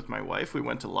vacation with my wife. We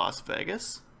went to Las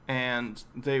Vegas, and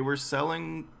they were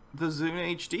selling the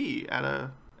Zune HD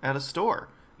at a store,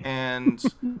 and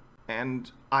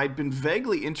I'd been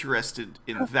vaguely interested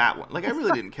in that one. Like, I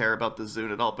really didn't care about the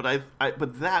Zune at all, but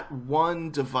that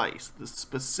one device, the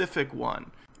specific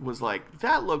one, was like,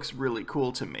 that looks really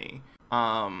cool to me.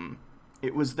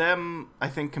 It was them, I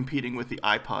think, competing with the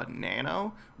iPod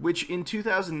Nano, which in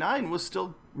 2009 was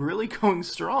still really going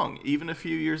strong, even a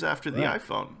few years after the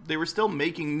iPhone. They were still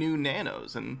making new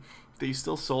Nanos, and they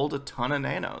still sold a ton of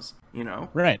Nanos, you know?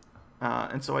 Right.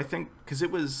 And so I think,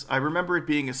 because I remember it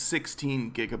being a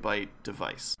 16 gigabyte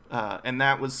device, and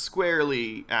that was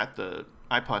squarely at the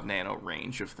iPod Nano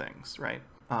range of things, right?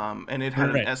 And it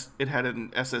had it had an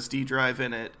SSD drive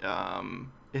in it.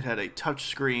 It had a touch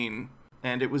screen,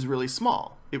 and it was really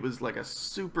small. It was like a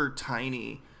super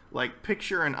tiny, like,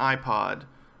 picture an iPod,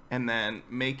 and then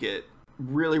make it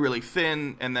really, really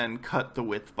thin, and then cut the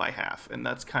width by half, and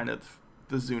that's kind of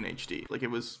the Zune HD. Like, it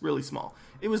was really small.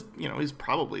 It was, it was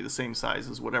probably the same size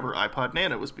as whatever iPod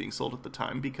Nano was being sold at the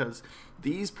time, because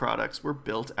these products were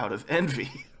built out of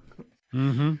envy.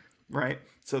 Right?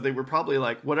 So they were probably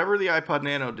like, whatever the iPod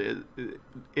Nano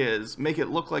is, make it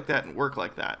look like that and work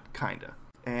like that, kinda.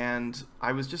 And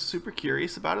I was just super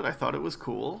curious about it. I thought it was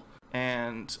cool,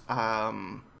 and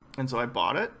so I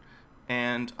bought it,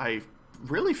 and I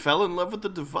really fell in love with the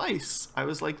device. I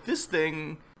was like, this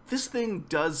thing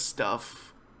does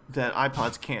stuff that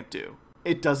iPods can't do.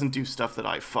 It doesn't do stuff that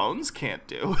iPhones can't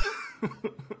do.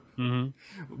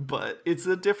 But it's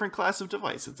a different class of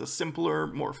device. It's a simpler,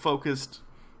 more focused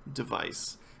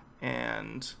device.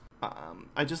 And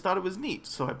I just thought it was neat.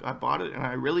 So I bought it, and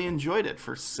I really enjoyed it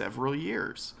for several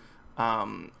years.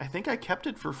 I think I kept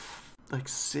it for like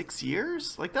 6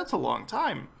 years. Like, that's a long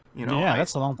time. Yeah,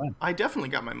 that's a long time. I definitely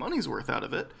got my money's worth out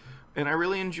of it, and I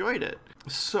really enjoyed it.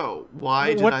 So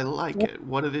why did I like it?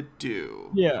 What did it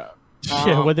do? Yeah.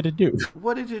 What did it do?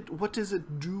 What does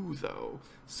it do, though?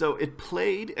 So it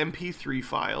played MP3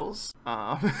 files,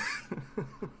 and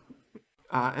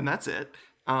that's it.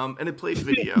 And it played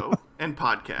video and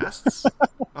podcasts.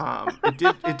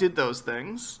 It did those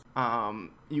things.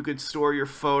 You could store your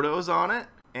photos on it,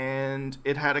 and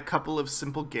it had a couple of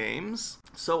simple games.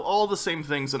 So all the same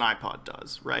things an iPod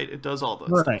does, right? It does all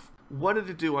those stuff. What did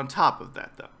it do on top of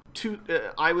that, though?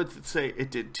 I would say it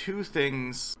did two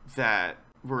things that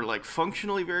were, like,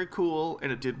 functionally very cool,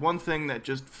 and it did one thing that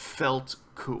just felt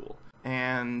cool.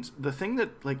 And the thing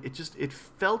that, like, it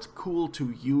felt cool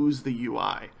to use the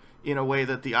UI in a way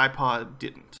that the iPod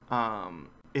didn't.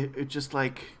 It just,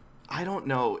 like, I don't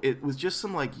know, it was just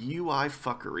some, like, UI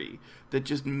fuckery that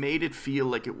just made it feel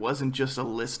like it wasn't just a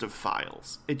list of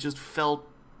files. It just felt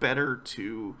better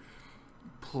to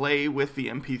play with the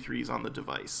MP3s on the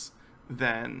device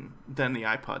than the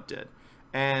iPod did.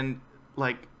 And,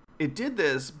 like, it did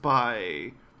this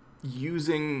by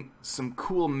using some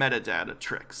cool metadata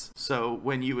tricks. So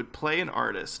when you would play an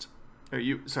artist,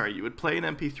 you would play an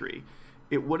MP3,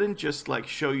 it wouldn't just, like,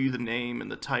 show you the name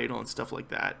and the title and stuff like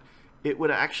that. It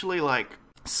would actually, like,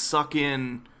 suck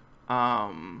in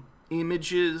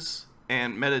images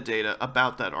and metadata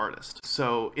about that artist.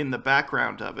 So in the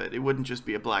background of it, it wouldn't just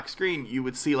be a black screen. You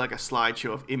would see like a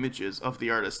slideshow of images of the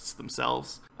artists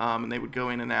themselves, and they would go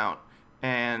in and out.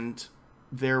 And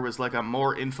there was like a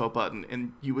more info button,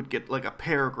 and you would get like a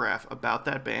paragraph about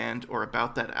that band or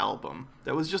about that album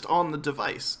that was just on the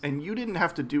device. And you didn't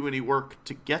have to do any work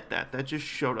to get that. That just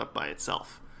showed up by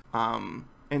itself. And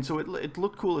so it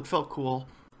looked cool. It felt cool.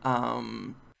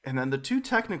 And then the two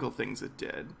technical things it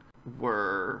did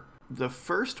were, the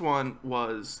first one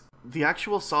was the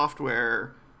actual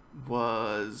software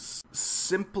was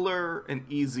simpler and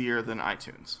easier than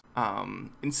iTunes.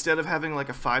 Instead of having like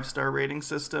a 5-star rating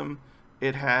system,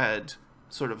 it had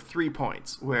sort of 3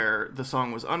 points where the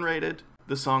song was unrated,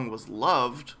 the song was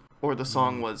loved, or the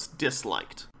song was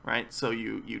disliked, right? So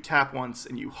you tap once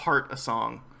and you heart a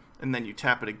song, and then you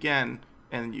tap it again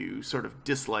and you sort of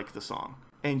dislike the song.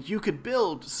 And you could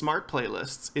build smart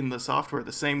playlists in the software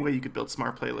the same way you could build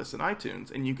smart playlists in iTunes.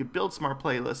 And you could build smart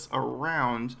playlists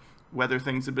around whether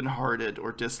things had been hearted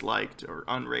or disliked or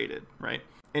unrated, right?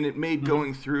 And it made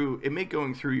going through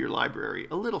your library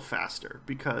a little faster,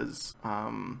 because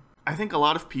I think a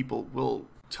lot of people will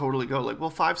totally go like, well,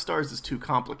 5 stars is too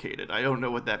complicated. I don't know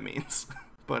what that means.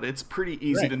 But it's pretty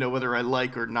easy to know whether I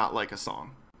like or not like a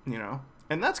song, you know?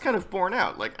 And that's kind of borne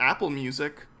out. Like Apple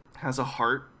Music has a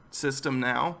heart system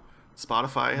now.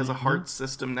 Spotify has a heart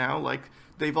system now. Like,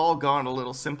 they've all gone a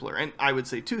little simpler, and I would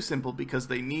say too simple, because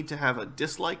they need to have a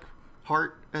dislike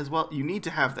heart as well. You need to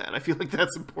have that. I feel like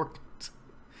that's important,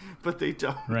 but they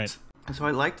don't. Right. So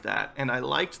I liked that, and I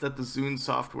liked that the Zune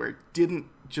software didn't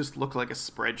just look like a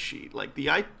spreadsheet. Like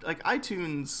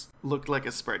iTunes looked like a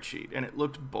spreadsheet, and it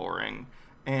looked boring.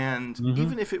 And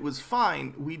even if it was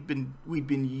fine, we'd been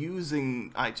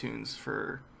using iTunes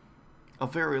for a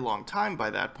very long time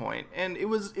by that point, and it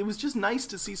was just nice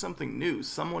to see something new,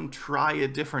 someone try a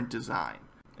different design.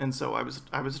 And so I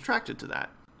was attracted to that.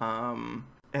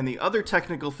 And the other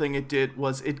technical thing it did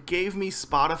was it gave me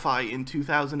Spotify in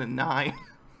 2009.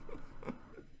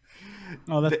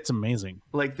 Oh, that's amazing.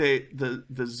 Like the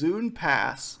Zune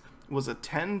Pass was a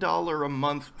 $10 a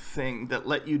month thing that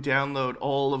let you download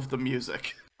all of the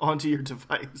music onto your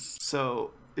device.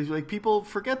 So it's like, people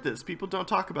forget this. People don't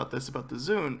talk about this about the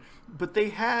Zune, but they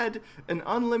had an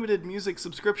unlimited music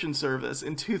subscription service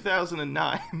in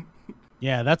 2009.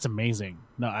 Yeah, that's amazing.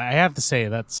 No, I have to say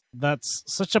that's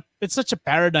such a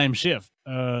paradigm shift.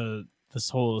 This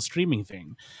whole streaming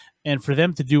thing, and for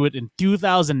them to do it in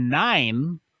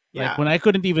 2009, like when I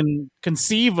couldn't even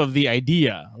conceive of the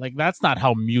idea. Like, that's not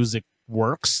how music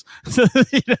works.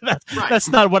 That's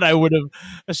not what I would have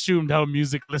assumed how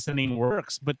music listening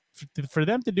works. But for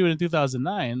them to do it in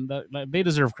 2009, they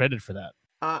deserve credit for that.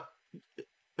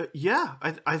 Yeah,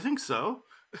 I think so.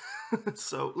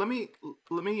 So let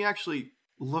me actually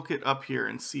look it up here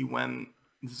and see when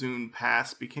Zune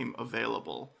Pass became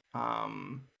available.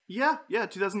 Yeah,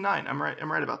 2009. I'm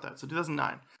right about that. So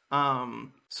 2009.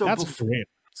 So that's great.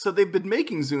 So they've been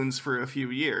making Zunes for a few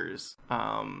years.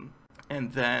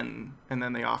 And then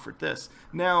they offered this.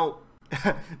 Now,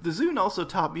 the Zune also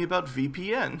taught me about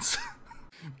VPNs.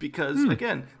 Because,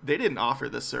 again, they didn't offer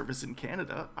this service in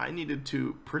Canada. I needed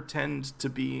to pretend to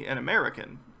be an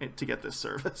American to get this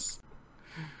service.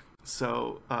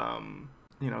 So,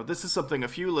 this is something a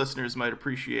few listeners might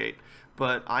appreciate,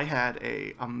 but I had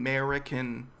a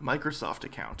American Microsoft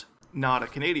account, not a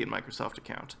Canadian Microsoft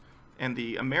account. And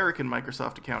the American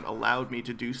Microsoft account allowed me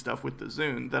to do stuff with the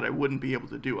Zune that I wouldn't be able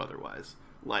to do otherwise.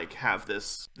 Like have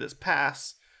this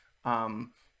pass.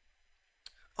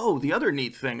 Oh, the other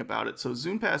neat thing about it, so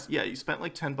Zune Pass, yeah, you spent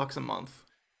like $10 a month,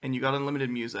 and you got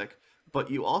unlimited music, but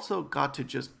you also got to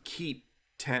just keep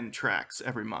 10 tracks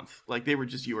every month. Like, they were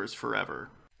just yours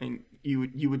forever, and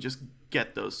you would just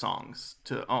get those songs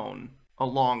to own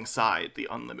alongside the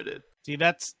unlimited. See,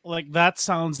 that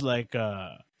sounds like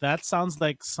a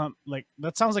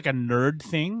nerd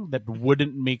thing that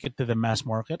wouldn't make it to the mass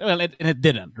market. Well, it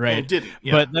didn't, right? It didn't,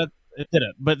 yeah. It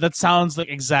didn't. But that sounds like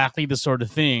exactly the sort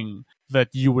of thing that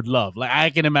you would love. Like, I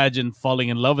can imagine falling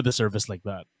in love with a service like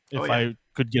that if I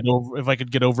could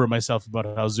get over myself about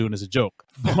how Zune is a joke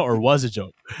or was a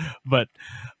joke. But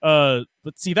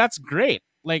see, that's great.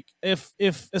 Like, if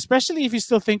especially if you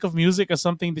still think of music as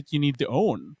something that you need to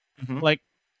own, like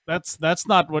that's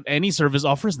not what any service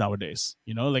offers nowadays.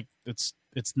 Like it's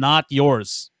not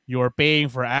yours. You're paying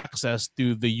for access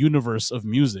to the universe of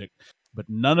music, but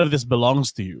none of this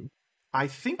belongs to you. I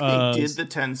think they did the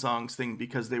 10 songs thing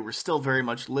because they were still very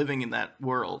much living in that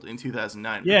world in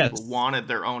 2009. Yes. People wanted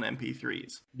their own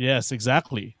MP3s. Yes,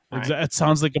 exactly. Right. It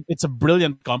sounds like it's a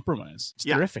brilliant compromise. It's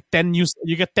terrific.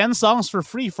 You get 10 songs for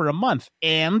free for a month,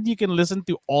 and you can listen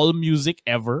to all music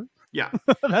ever Yeah.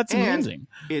 That's And amazing.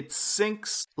 it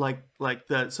syncs like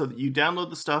that, so that you download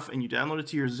the stuff and you download it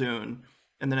to your Zune,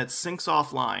 and then it syncs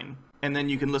offline, and then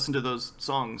you can listen to those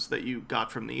songs that you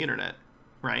got from the internet,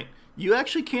 right? You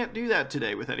actually can't do that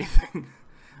today with anything.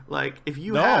 Like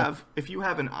No. if you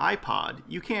have an iPod,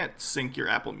 you can't sync your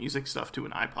Apple Music stuff to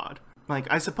an iPod. Like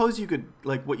I suppose you could,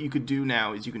 like what you could do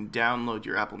now is you can download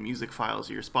your Apple Music files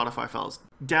or your Spotify files,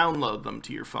 download them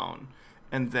to your phone,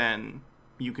 and then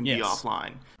you can be Yes.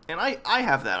 offline. And I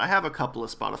have that. I have a couple of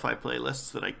Spotify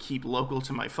playlists that I keep local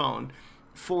to my phone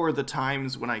for the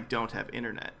times when I don't have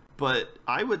internet. But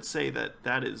I would say that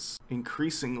that is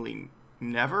increasingly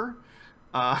never.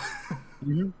 Uh,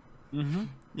 Hmm. Hmm.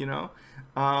 you know,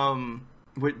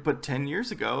 but 10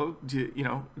 years ago,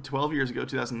 12 years ago,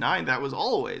 2009, that was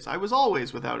always, I was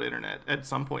always without internet at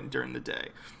some point during the day.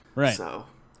 Right. So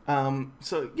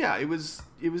yeah,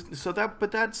 so that,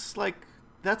 but that's like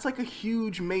a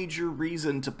huge major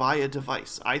reason to buy a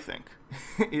device, I think,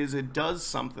 is it does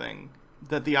something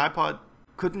that the iPod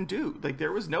couldn't do. Like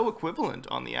there was no equivalent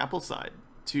on the Apple side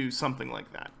to something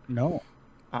like that. No.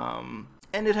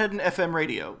 And it had an FM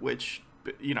radio, which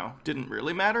didn't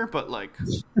really matter, but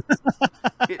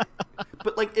it,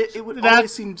 it would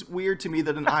always seemed weird to me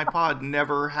that an iPod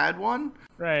never had one.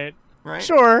 Right. Right.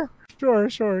 Sure.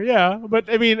 Yeah,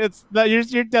 but I mean, it's that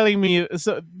you're telling me.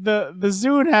 So the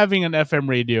Zune having an FM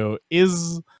radio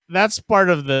that's part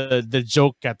of the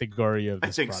joke category of this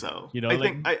I think product. so. You know,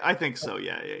 I think so.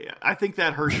 Yeah. I think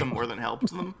that hurt them more than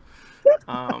helped them.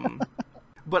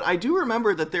 But I do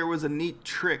remember that there was a neat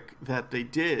trick that they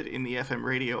did in the FM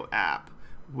radio app,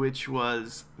 which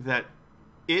was that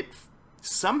it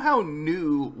somehow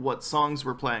knew what songs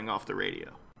were playing off the radio.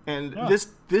 And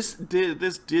this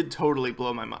did totally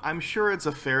blow my mind. I'm sure it's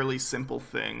a fairly simple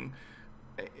thing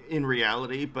in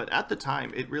reality, but at the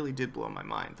time it really did blow my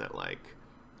mind that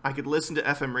I could listen to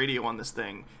FM radio on this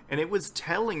thing and it was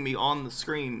telling me on the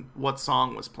screen what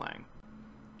song was playing.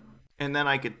 And then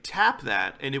I could tap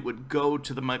that and it would go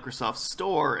to the Microsoft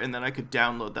Store and then I could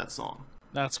download that song.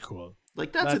 that's cool.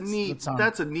 Like that's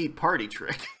a neat party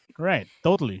trick. Right.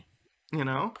 Totally. You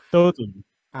know? Totally.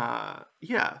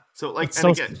 Yeah. So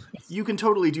again, you can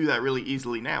totally do that really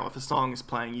easily now. If a song is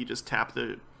playing, you just tap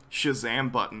the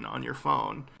Shazam button on your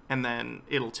phone and then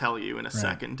it'll tell you in a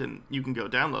second and you can go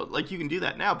download. Like you can do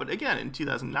that now, but again, in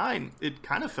 2009, it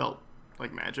kind of felt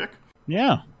like magic.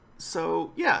 Yeah.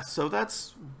 So, yeah, so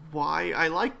that's why I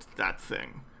liked that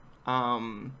thing.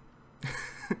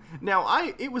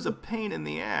 Now, it was a pain in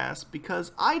the ass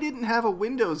because I didn't have a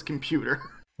Windows computer.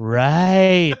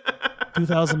 Right.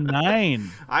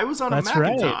 2009. I was on That's a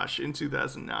Macintosh in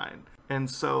 2009. And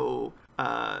so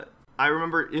I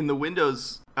remember in the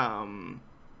Windows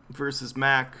versus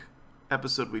Mac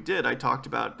episode we did, I talked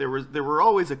about there were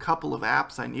always a couple of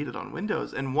apps I needed on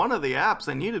Windows, and one of the apps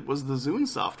I needed was the Zune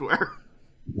software.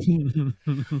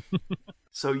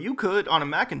 So you could, on a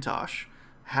Macintosh,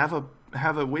 have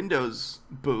a Windows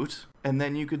boot, and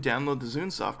then you could download the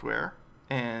Zune software,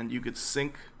 and you could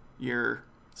sync your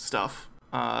stuff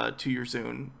to your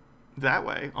Zune that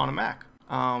way on a Mac.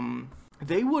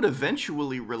 They would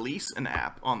eventually release an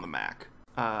app on the Mac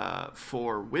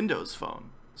for Windows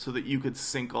Phone, so that you could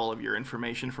sync all of your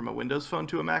information from a Windows Phone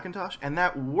to a Macintosh, and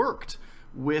that worked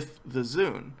with the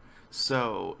Zune.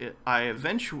 So I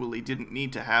eventually didn't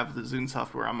need to have the Zune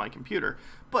software on my computer,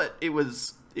 but it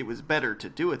was better to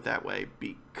do it that way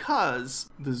because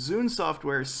the Zune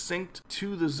software synced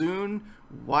to the Zune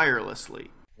wirelessly.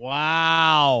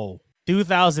 Wow.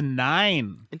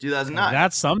 2009. In 2009.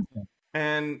 That's something.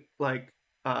 And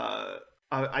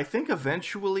I think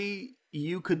eventually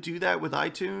you could do that with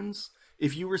iTunes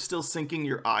if you were still syncing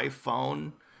your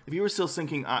iPhone. If you were still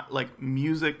syncing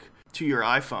music to your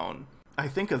iPhone, I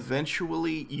think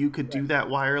eventually you could do that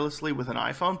wirelessly with an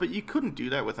iPhone, but you couldn't do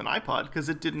that with an iPod because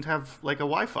it didn't have a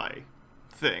Wi-Fi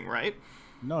thing, right?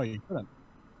 No, you couldn't.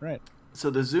 Right. So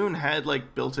the Zune had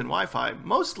built-in Wi-Fi,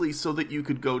 mostly so that you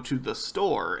could go to the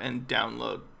store and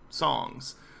download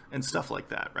songs and stuff like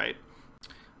that, right?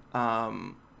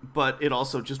 But it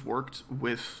also just worked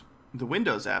with the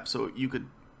Windows app, so you could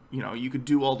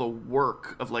do all the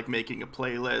work of making a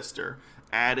playlist or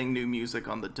adding new music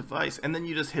on the device, and then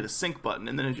you just hit a sync button,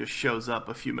 and then it just shows up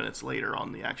a few minutes later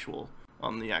on the actual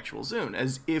Zune,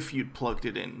 as if you'd plugged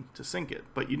it in to sync it,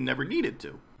 but you never needed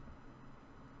to.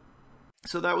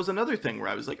 So that was another thing where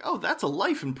I was like, oh, that's a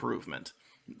life improvement,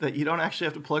 that you don't actually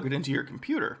have to plug it into your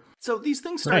computer. So these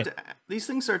things start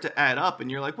to add up, and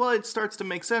you're like, well, it starts to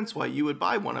make sense why you would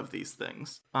buy one of these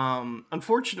things.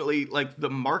 Unfortunately, the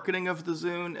marketing of the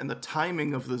Zune and the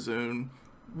timing of the Zune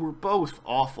were both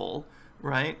awful,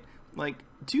 right? Like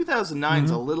 2009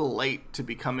 is a Mm-hmm. little late to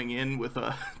be coming in with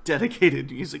a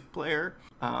dedicated music player.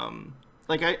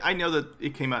 Like I know that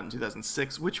it came out in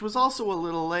 2006, which was also a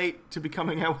little late to be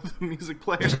coming out with a music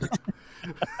player.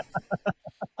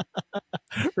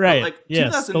 But Right. like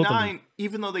Yes, totally. 2009,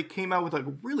 even though they came out with a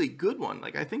really good one,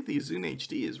 like I think the Zune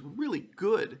HD is really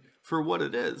good for what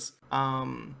it is.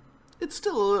 It's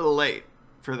still a little late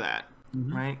for that,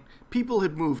 Mm-hmm. right? People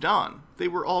had moved on. They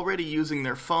were already using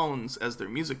their phones as their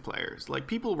music players. Like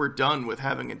people were done with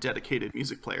having a dedicated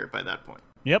music player by that point,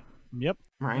 Yep. Yep.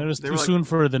 right? It was They too were like, soon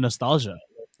for the nostalgia.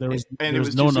 There was and there it was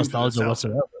was too no soon for the nostalgia nostalgia.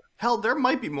 whatsoever. Hell, there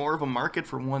might be more of a market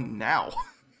for one now.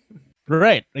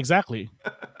 Right. Exactly.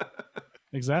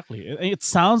 Exactly. It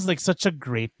sounds like such a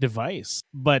great device,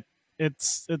 but it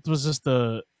was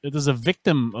a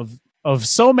victim of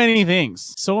so many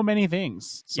things. So many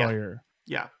things, Yeah, Sawyer.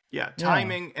 yeah, Yeah.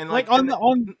 timing and Like like on the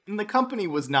on and the company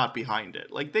was not behind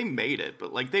it. Like they made it,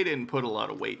 but like they didn't put a lot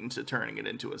of weight into turning it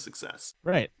into a success.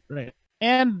 right, right.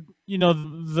 And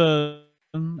the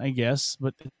I guess,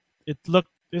 but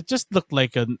it just looked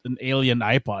like an alien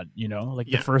iPod, like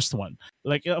the Yeah, first one.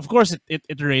 Like of course it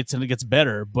iterates and it gets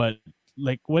better, but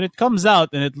like when it comes out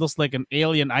and it looks like an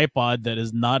alien iPod that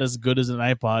is not as good as an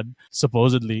iPod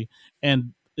supposedly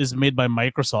and is made by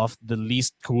Microsoft, the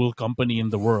least cool company in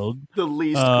the world, the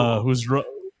least cool,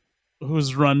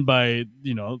 who's run by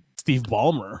Steve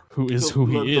Ballmer, who is who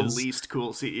he the is, least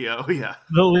cool CEO. Yeah,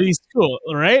 the least cool,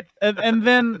 right? And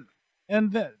then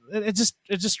it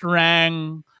just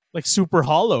rang like super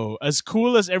hollow. As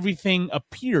cool as everything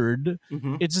appeared,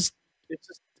 hmm it just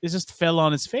it just fell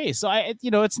on its face. So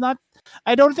it's not.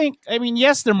 I don't think. I mean,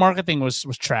 yes, their marketing was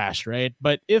trash, right?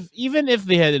 But even if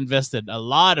they had invested a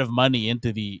lot of money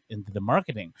into the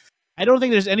marketing, I don't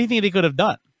think there's anything they could have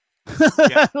done.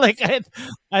 yeah, Like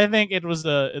I think it was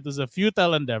a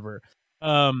futile endeavor.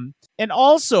 And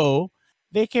also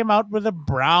they came out with a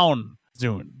brown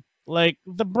Zune. Like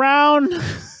the brown,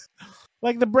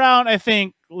 like the brown, I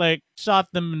think like shot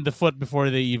them in the foot before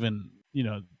they even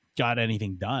got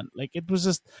anything done. Like it was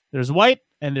just there's white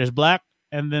and there's black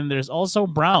and then there's also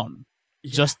brown,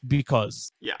 yeah, just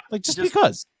because, yeah. like just Just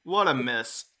because. what a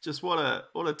miss. Just what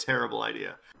a terrible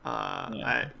idea.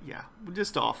 Yeah. Yeah,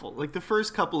 just awful. Like the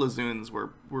first couple of Zunes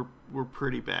were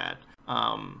pretty bad.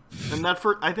 And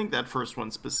I think that first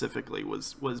one specifically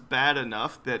was bad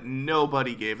enough that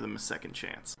nobody gave them a second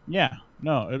chance. Yeah.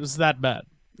 No, it was that bad.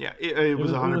 Yeah, it It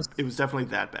was was. a It hundred. was. It was definitely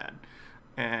that bad.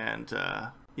 And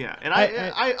yeah, and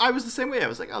I I was the same way. I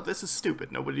was like, oh, this is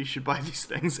stupid. Nobody should buy these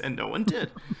things, and no one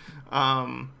did.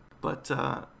 But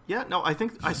yeah, no,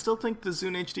 I still think the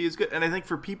Zune HD is good, and I think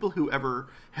for people who ever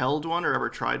held one or ever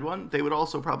tried one, they would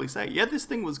also probably say, yeah, this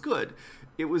thing was good.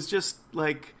 It was just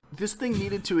like this thing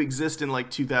needed to exist in like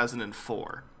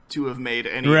 2004 to have made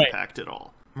any Right. impact at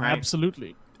all, right?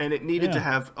 Absolutely. And it needed to Yeah.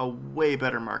 have a way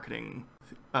better marketing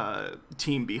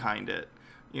team behind it.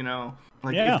 You know,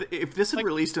 like Yeah. if this had Like.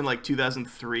 released in like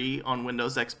 2003 on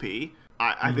Windows XP,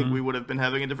 I think Mhm. we would have been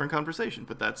having a different conversation.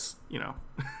 But that's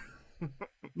that's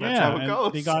Yeah, how it and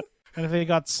goes. if they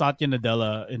got Satya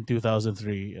Nadella in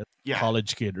 2003, a Yeah,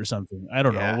 college kid or something, I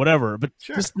don't know, yeah, whatever, but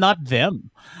sure. just not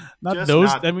them, not Just those.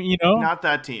 I mean, not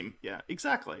that team. Yeah,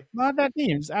 exactly. not that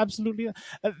teams. Absolutely,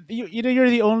 you're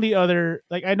the only other.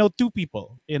 Like I know two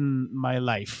people in my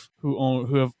life who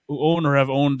own or have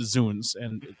owned Zunes,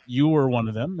 and you were one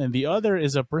of them, and the other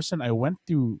is a person I went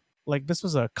to. Like this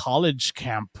was a college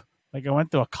camp. Like I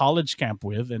went to a college camp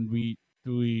with, and we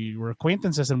were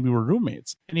acquaintances and we were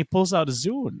roommates. And he pulls out a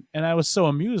Zune, and I was so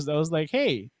amused. I was like,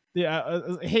 "Hey, yeah,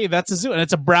 hey, that's a Zune, and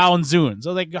it's a brown Zune." So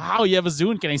I was like, "How, you have a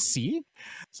Zune? Can I see?"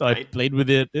 So I Right. played with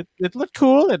it. It looked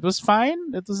cool. It was fine.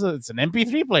 It's an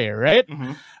MP3 player, right?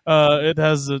 hmm It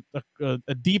has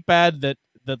a D-pad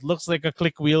that looks like a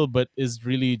click wheel, but is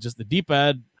really just a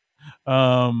D-pad.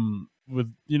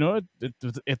 With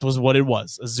it was what it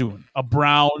was, a Zune, a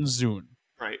brown Zune.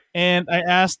 Right. And I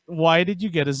asked, why did you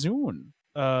get a Zune?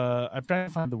 I'm trying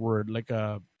to find the word, like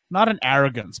a not an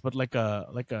arrogance, but like a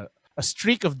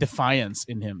streak of defiance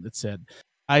in him that said,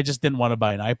 I just didn't want to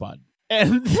buy an iPod.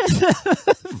 And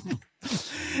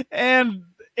and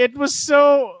it was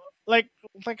so like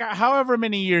however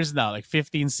many years now, like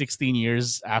 15, 16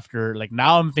 years after, like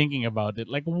now I'm thinking about it,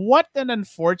 like what an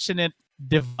unfortunate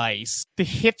device to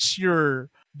hitch your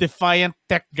defiant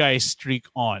tech guy streak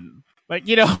on. Like,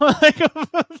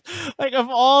 like of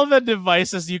all the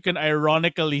devices you can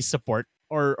ironically support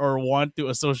or want to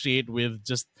associate with,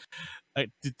 just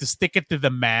to stick it to the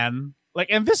man. Like,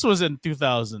 and this was in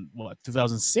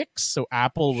 2006, so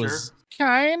Apple Sure. was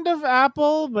kind of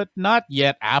Apple, but not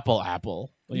yet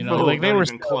Apple. You know, No, like they not were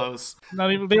even still close.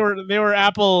 not even they were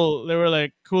Apple. They were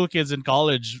like cool kids in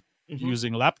college Hmm.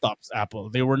 using laptops. Apple.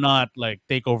 They were not like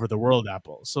take over the world.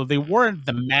 Apple. So they weren't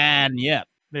the man yet.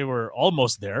 They were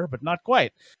almost there, but not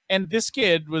quite. And this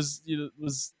kid was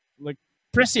was like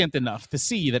prescient enough to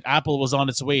see that Apple was on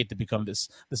its way to become this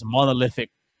monolithic,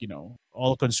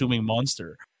 all consuming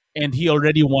monster. And he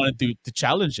already wanted to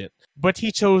challenge it, but he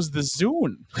chose the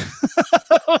Zune.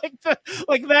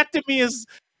 Like that to me is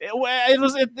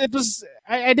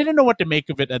I didn't know what to make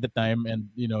of it at the time, and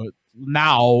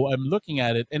now I'm looking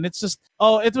at it and it's just,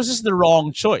 it was just the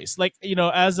wrong choice. Like,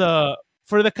 as a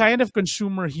for the kind of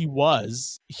consumer he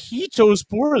chose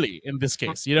poorly in this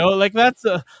case. Like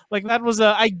that was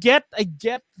I get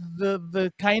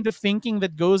the kind of thinking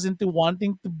that goes into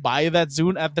wanting to buy that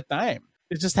Zune at the time.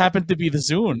 It just happened to be the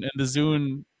Zune, and the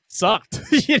Zune sucked.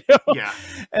 Yeah.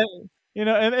 And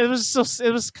and it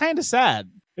was kind of sad.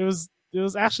 It was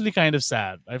actually kind of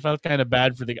sad. I felt kind of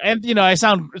bad for the guy. And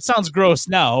it sounds gross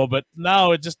now, but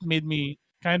now it just made me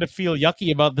kind of feel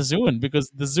yucky about the Zune,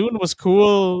 because the Zune was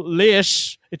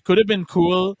cool-ish. It could have been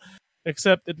cool,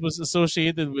 except it was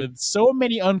associated with so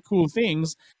many uncool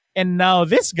things. And now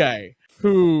this guy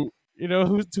who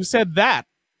said that,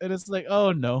 and it's like,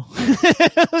 oh no.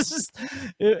 It was just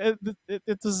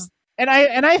it was. And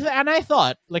I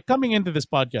thought, like, coming into this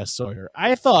podcast, Sawyer,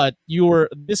 I thought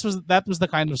that was the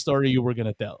kind of story you were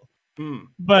gonna tell, Hmm.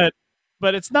 but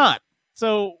it's not.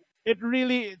 So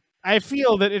I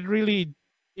feel that it really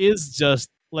is just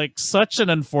like such an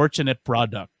unfortunate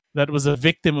product that was a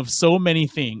victim of so many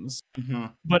things, Hmm.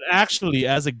 but actually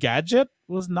as a gadget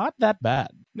was not that bad.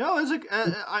 No,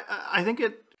 I think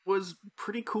it was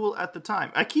pretty cool at the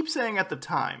time. I keep saying at the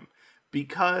time,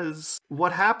 because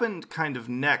what happened kind of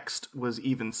next was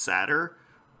even sadder.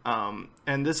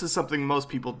 And this is something most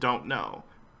people don't know.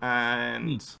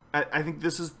 And I think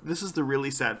this is the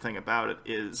really sad thing about it,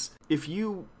 is if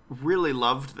you really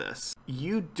loved this,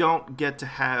 you don't get to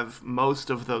have most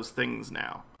of those things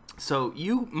now. So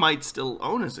you might still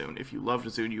own a Zune. If you loved a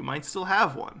Zune, you might still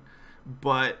have one.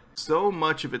 But so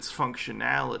much of its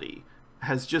functionality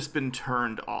has just been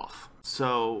turned off.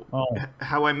 So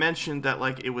how I mentioned that,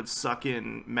 like, it would suck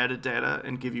in metadata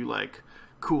and give you like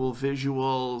cool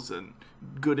visuals and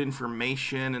good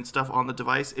information and stuff on the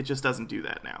device, it just doesn't do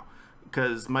that now,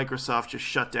 because Microsoft just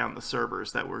shut down the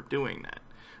servers that were doing that.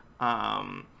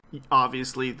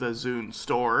 Obviously the Zune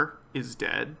store is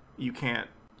dead. You can't,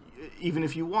 even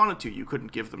if you wanted to, you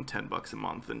couldn't give them $10 a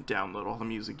month and download all the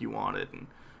music you wanted and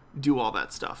do all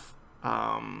that stuff.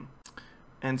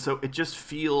 And so it just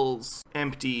feels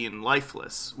empty and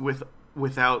lifeless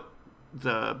without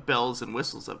the bells and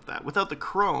whistles of that, without the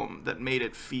Chrome that made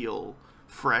it feel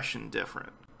fresh and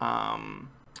different.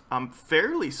 I'm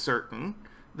fairly certain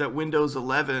that Windows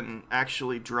 11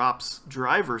 actually drops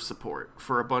driver support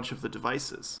for a bunch of the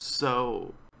devices.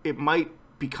 So it might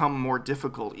become more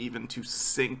difficult even to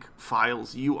sync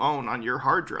files you own on your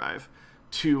hard drive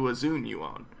to a Zune you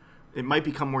own. It might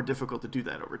become more difficult to do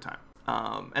that over time.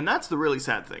 And that's the really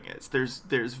sad thing, is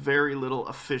there's very little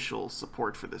official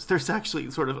support for this. There's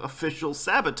actually sort of official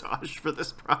sabotage for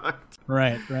this product.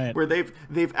 Right. Where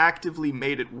they've actively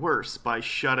made it worse by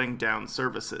shutting down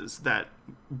services that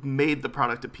made the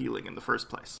product appealing in the first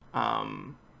place.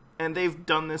 And they've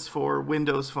done this for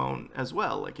Windows Phone as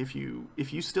well. Like, if you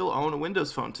still own a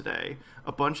Windows Phone today,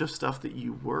 a bunch of stuff that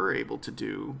you were able to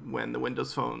do when the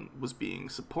Windows Phone was being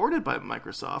supported by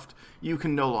Microsoft, you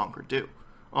can no longer do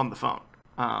on the phone,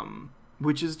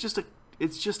 which is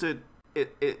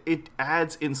it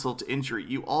adds insult to injury.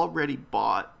 You already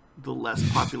bought the less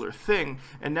popular thing,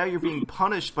 and now you're being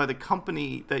punished by the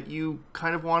company that you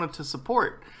kind of wanted to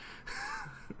support.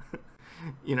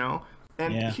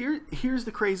 And yeah. Here's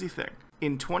the crazy thing.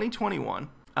 In 2021,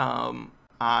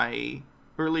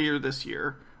 earlier this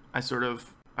year, I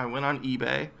went on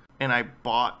eBay and I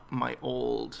bought my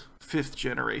old 5th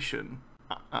generation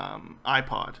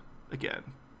iPod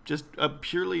again. Just a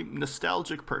purely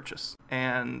nostalgic purchase.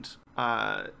 And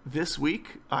this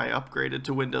week, I upgraded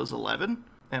to Windows 11,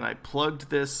 and I plugged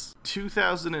this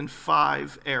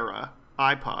 2005 era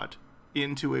iPod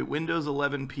into a Windows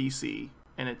 11 PC,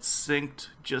 and it synced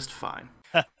just fine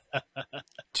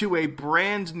to a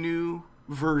brand new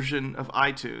version of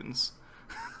iTunes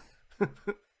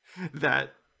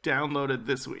that downloaded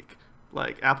this week.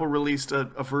 Like, Apple released a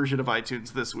version of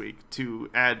iTunes this week to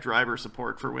add driver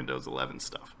support for Windows 11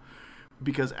 stuff.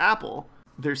 Because Apple,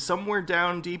 there's somewhere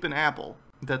down deep in Apple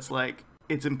that's like,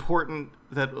 it's important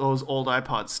that those old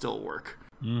iPods still work.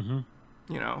 Mm-hmm.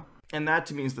 And that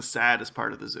to me is the saddest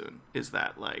part of the Zune, is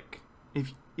that, like,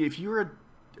 if you're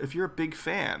a big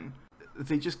fan,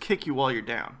 they just kick you while you're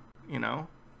down.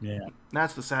 Yeah.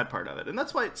 That's the sad part of it. And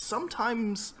that's why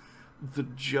sometimes the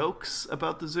jokes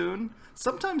about the Zune,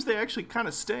 sometimes they actually kind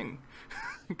of sting.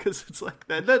 Because it's like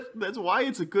that's why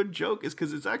it's a good joke, is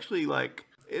because it's actually like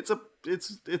it's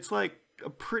like a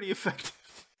pretty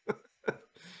effective,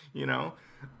 you know.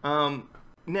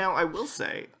 Now I will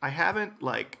say I haven't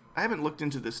looked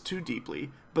into this too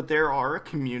deeply, but there are a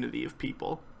community of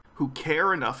people who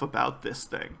care enough about this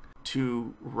thing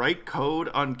to write code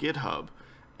on GitHub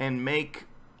and make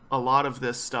a lot of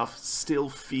this stuff still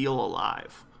feel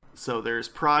alive. So there's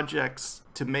projects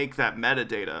to make that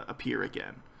metadata appear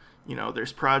again. You know,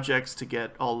 there's projects to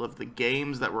get all of the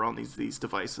games that were on these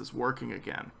devices working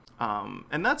again.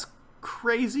 And that's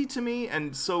crazy to me,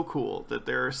 and so cool that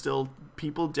there are still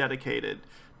people dedicated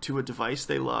to a device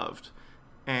they loved,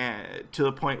 and to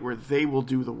the point where they will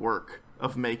do the work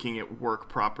of making it work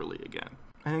properly again.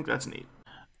 I think that's neat.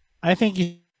 I think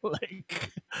you like.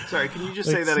 Sorry, can you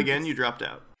just say that again? You dropped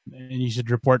out. And you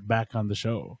should report back on the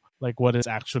show, like what it's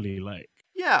actually like.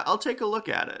 Yeah, I'll take a look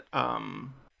at it.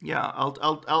 Yeah,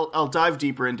 I'll dive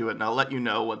deeper into it, and I'll let you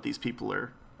know what these people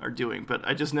are doing. But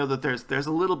I just know that there's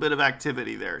a little bit of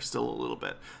activity there, still a little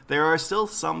bit. There are still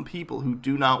some people who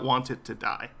do not want it to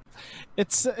die.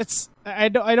 I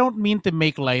don't mean to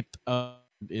make light of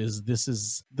this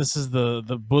is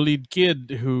the bullied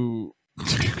kid who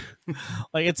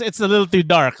like it's a little too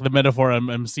dark, the metaphor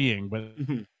I'm seeing, but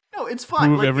no, it's fine.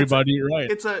 Prove everybody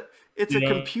right. It's a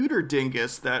computer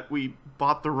dingus that we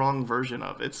bought the wrong version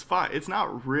of. It's fine. It's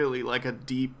not really like a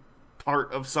deep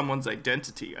part of someone's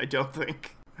identity, I don't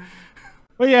think.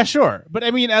 Well, yeah, sure. But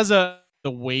I mean, the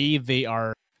way they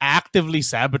are actively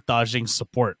sabotaging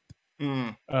support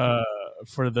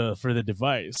for the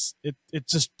device, it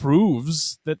just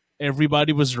proves that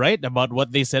everybody was right about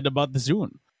what they said about the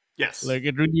Zune. Yes. Like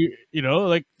it really,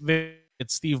 like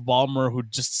it's Steve Ballmer who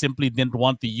just simply didn't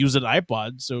want to use an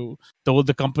iPod, so told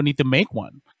the company to make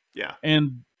one. Yeah.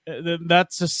 And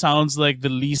that just sounds like the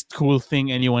least cool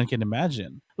thing anyone can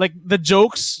imagine. Like the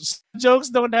jokes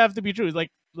don't have to be true.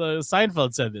 Like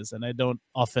Seinfeld said this, and I don't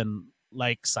often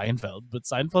like Seinfeld, but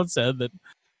Seinfeld said that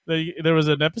there was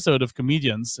an episode of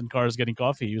Comedians in Cars Getting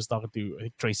Coffee. He was talking to, I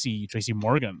think, Tracy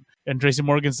Morgan, and Tracy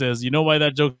Morgan says, "You know why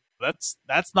that joke?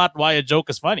 That's not why a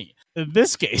joke is funny. In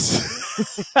this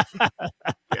case,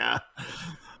 yeah,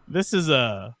 this is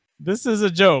a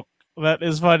joke that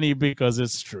is funny because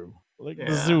it's true." Like the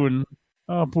Zune.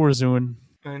 Oh, poor Zune.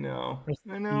 I know.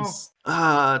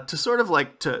 To sort of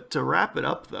like to wrap it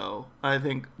up, though, I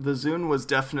think the Zune was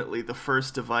definitely the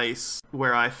first device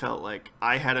where I felt like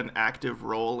I had an active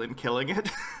role in killing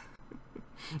it.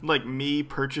 Like me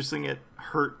purchasing it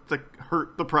hurt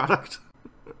the product.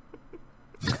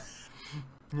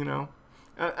 You know,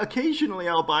 occasionally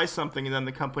I'll buy something and then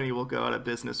the company will go out of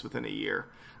business within a year,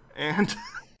 and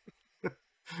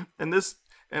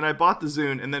and I bought the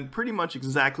Zune, and then pretty much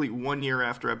exactly 1 year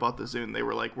after I bought the Zune, they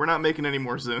were like, "We're not making any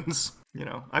more Zunes." You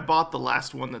know, I bought the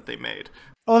last one that they made.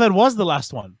 Oh, that was the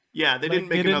last one. Yeah, they didn't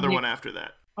make another one after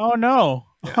that. Oh no.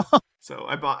 Yeah. So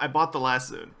I bought the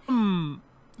last Zune.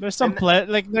 There's some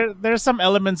there's some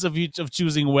elements of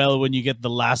choosing well when you get the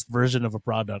last version of a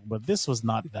product, but this was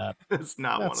not that. It's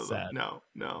not That's one of sad. them.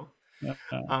 No.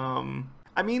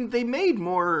 I mean, they made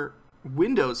more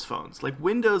Windows phones. Like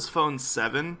Windows Phone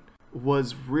 7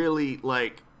 was really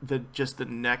like the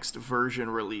next version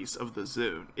release of the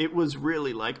Zune. It was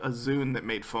really like a Zune that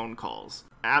made phone calls.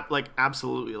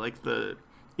 Absolutely, like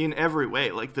in every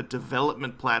way, like the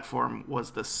development platform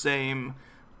was the same.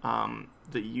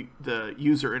 The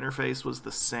user interface was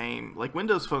the same. Like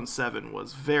Windows Phone 7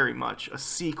 was very much a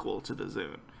sequel to the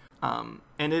Zune,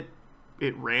 and it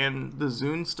ran the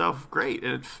Zune stuff great.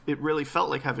 It really felt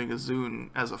like having a Zune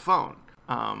as a phone.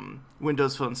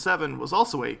 Windows Phone 7 was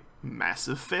also a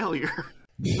massive failure.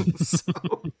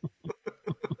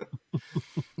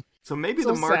 So maybe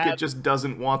the market just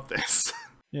doesn't want this.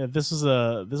 Yeah, this was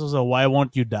a why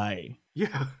won't you die?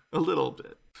 Yeah, a little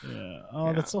bit. Yeah. Oh,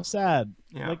 yeah. That's so sad.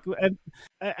 Yeah. Like,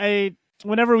 I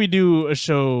whenever we do a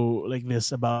show like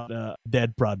this about a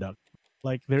dead product,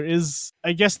 like we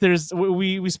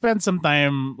spend some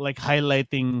time like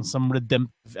highlighting some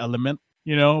redemptive element,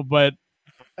 but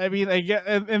I mean, I get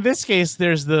in this case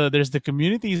there's the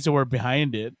communities who are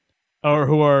behind it or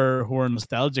who are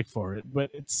nostalgic for it, but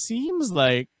it seems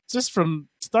like just from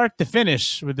start to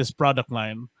finish with this product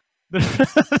line,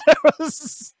 it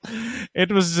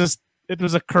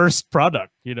was a cursed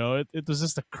product, it was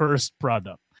just a cursed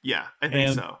product. Yeah, I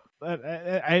think so.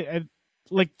 I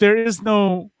like there is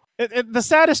no. The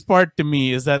saddest part to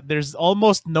me is that there's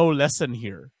almost no lesson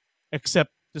here,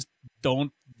 except just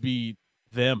don't be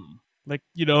them. Like,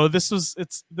 this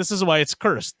is why it's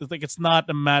cursed. It's like, it's not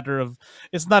a matter of,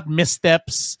 it's not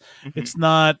missteps. Hmm. It's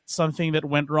not something that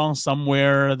went wrong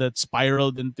somewhere that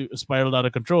spiraled out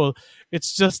of control.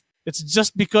 It's just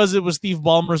because it was Steve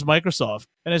Ballmer's Microsoft,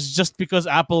 and it's just because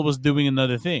Apple was doing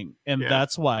another thing, and Yeah.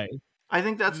 that's why. I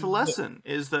think that's the lesson.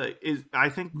 I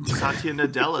think Satya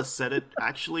Nadella said it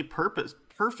actually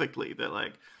perfectly, that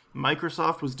like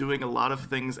Microsoft was doing a lot of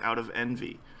things out of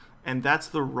envy, and that's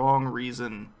the wrong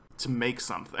reason to make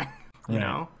something. You Right.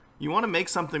 know, you want to make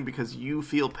something because you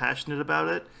feel passionate about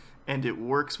it, and it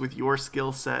works with your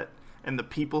skill set, and the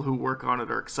people who work on it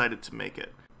are excited to make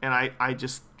it. And I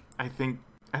think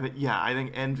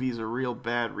envy is a real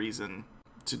bad reason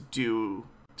to do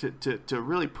to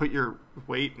really put your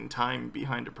weight and time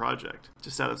behind a project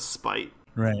just out of spite.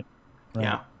 Right. Right.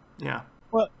 Yeah, yeah,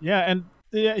 Well, yeah, and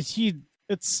yeah,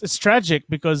 it's tragic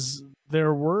because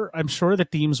I'm sure the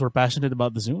teams were passionate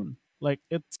about the Zune. Like,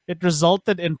 it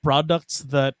resulted in products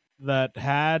that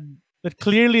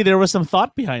clearly there was some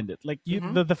thought behind it. Like,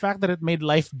 hmm the fact that it made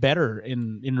life better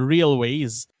in real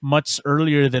ways much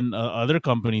earlier than other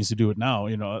companies who do it now.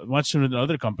 Much sooner than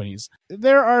other companies.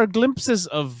 There are glimpses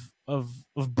of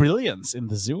brilliance in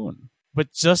the Zune,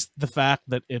 but just the fact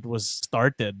that it was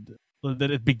started, that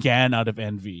it began out of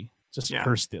envy, just yeah.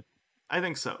 cursed it. I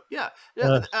think so. Yeah, yeah,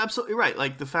 Uh, absolutely right.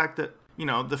 Like the fact that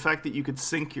you could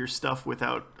sync your stuff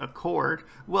without a cord.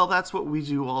 Well, that's what we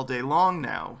do all day long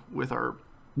now with our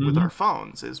mhm.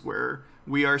 phones, is where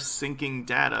we are syncing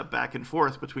data back and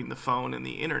forth between the phone and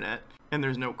the internet, and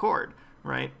there's no cord,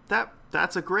 right?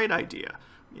 That's a great idea.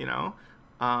 You know,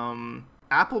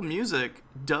 Apple Music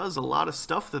does a lot of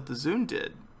stuff that the Zune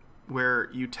did, where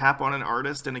you tap on an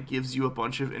artist and it gives you a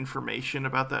bunch of information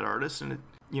about that artist, and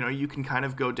you can kind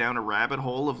of go down a rabbit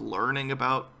hole of learning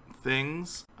about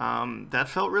things. That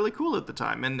felt really cool at the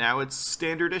time, and now it's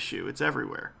standard issue. It's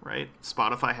everywhere, right?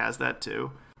 Spotify has that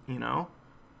too. You know,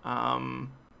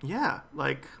 yeah,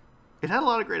 like it had a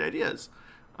lot of great ideas,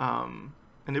 and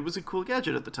it was a cool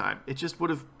gadget at the time. It just would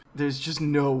have. There's just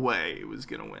no way it was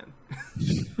gonna win.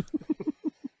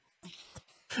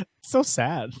 So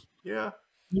sad. Yeah,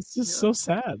 It's just yeah. so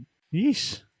sad.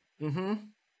 Yeesh. Mm-hmm.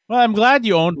 Well, I'm glad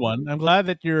you owned one. I'm glad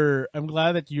that your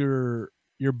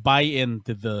buy-in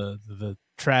to the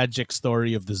tragic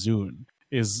story of the Zune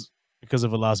is because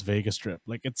of a Las Vegas trip.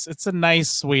 Like, it's a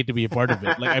nice way to be a part of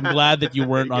it. Like, I'm glad that you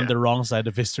weren't on Yeah. the wrong side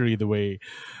of history the way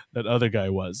that other guy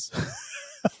was.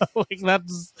 Like,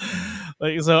 that's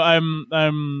like, so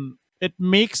I'm it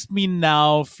makes me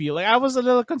now feel like I was a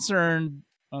little concerned.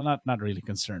 Well, not really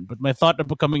concerned, but my thought of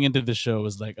coming into the show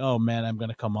was like, oh man, I'm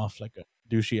gonna come off like a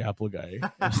douchey Apple guy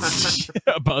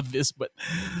about this, but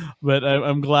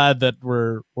I'm glad that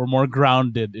we're more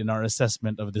grounded in our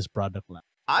assessment of this product line.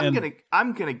 And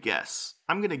I'm gonna guess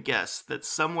that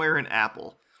somewhere in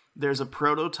Apple there's a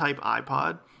prototype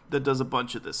iPod that does a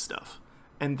bunch of this stuff,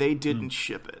 and they mm, didn't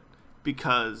ship it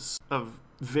because of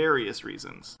various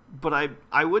reasons. But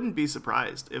I wouldn't be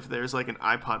surprised if there's like an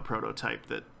iPod prototype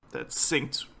that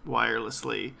synced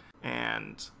wirelessly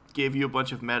and gave you a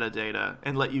bunch of metadata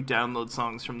and let you download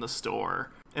songs from the store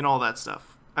and all that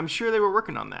stuff. I'm sure they were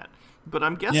working on that. But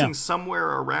I'm yeah, guessing somewhere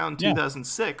around yeah,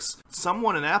 2006,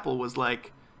 someone in Apple was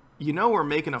like, we're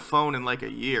making a phone in like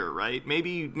a year, right?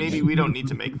 Maybe we don't need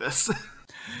to make this.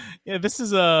 yeah. This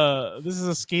is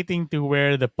a skating to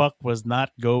where the puck was not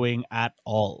going at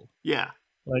all. Yeah,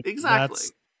 Like, exactly.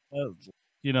 that's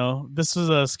uh, this was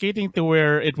a skating to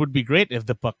where it would be great if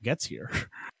the puck gets here.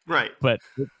 Right. But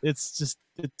it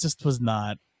just was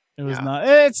not. It was Yeah. not.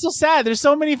 It's so sad. There's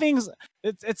so many things.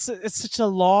 It's such a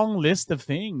long list of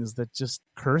things that just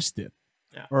cursed it,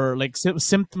 Yeah. or like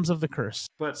symptoms of the curse.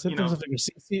 But, Symptoms of the curse.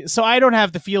 So I don't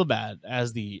have to feel bad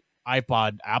as the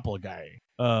iPod Apple guy,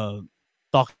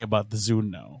 talking about the Zune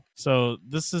now. So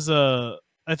this is a.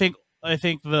 I think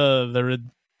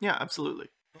yeah, absolutely.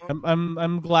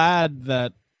 I'm glad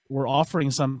that we're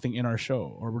offering something in our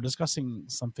show, or we're discussing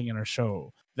something in our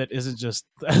show that isn't just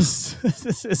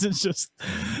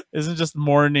isn't just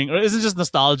mourning, or isn't just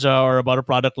nostalgia, or about a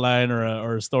product line,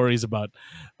 or stories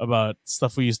about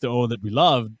stuff we used to own that we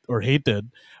loved or hated.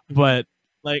 Mhm. But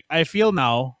like, I feel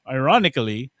now,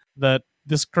 ironically, that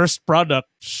this cursed product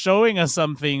showing us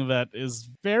something that is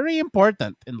very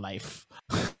important in life.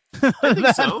 I think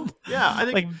That, so. Yeah, I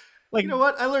think like like you know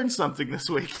what? I learned something this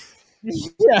week.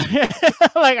 yeah.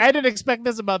 Like, I didn't expect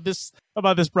this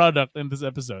product in this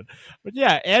episode. But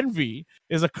yeah, envy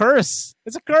is a curse.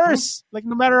 It's a Mhm. curse. Like,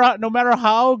 no matter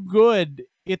how good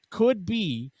it could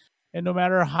be, and no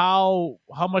matter how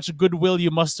much goodwill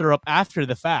you muster up after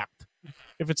the fact,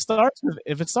 if it starts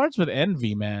with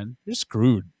envy, man, you're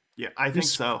screwed. Yeah, I You're think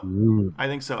so. screwed. I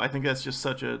think so. I think that's just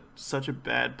such a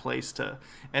bad place to.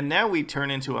 And now we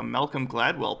turn into a Malcolm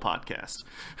Gladwell podcast.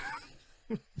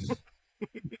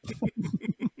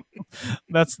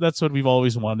 That's what we've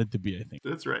always wanted to be, I think.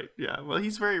 That's right. Yeah. Well,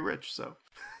 he's very rich, so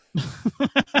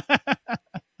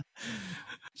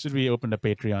Should we open a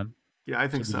Patreon? yeah, I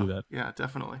think Should we do so. that? Yeah,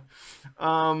 definitely.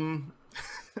 Um,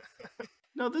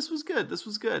 no, this was good. This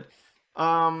was good.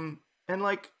 And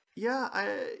like, yeah,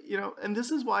 and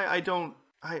this is why I don't.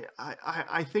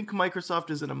 I think Microsoft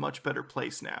is in a much better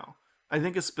place now. I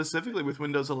think it's specifically with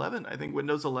Windows 11. I think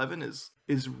Windows 11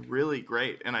 is really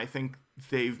great, and I think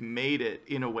they've made it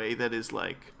in a way that is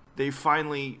like they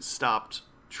finally stopped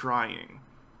trying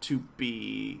to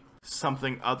be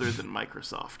something other than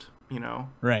Microsoft. You know,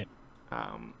 Right.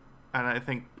 um, and I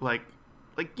think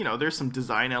there's some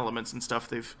design elements and stuff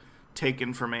they've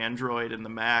taken from Android and the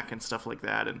Mac and stuff like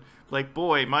that. And like,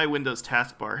 boy, my Windows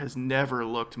taskbar has never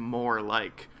looked more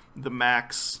like the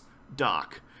Mac's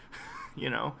dock, you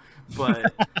know.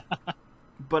 But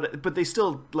but they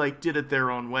still like did it their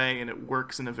own way, and it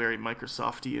works in a very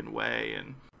Microsoftian way.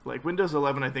 And like Windows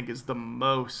 11, I think is the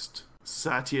most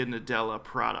Satya Nadella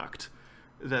product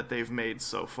that they've made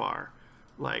so far.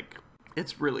 Like,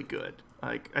 it's really good.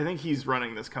 Like, I think he's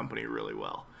running this company really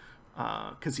well,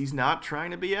 because he's not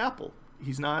trying to be Apple.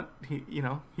 He's not.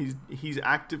 He's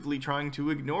actively trying to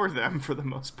ignore them for the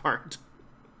most part.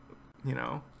 You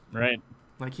know, Right.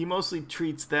 like he mostly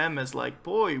treats them as like,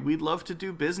 boy, we'd love to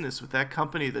do business with that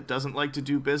company that doesn't like to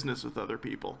do business with other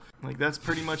people. Like that's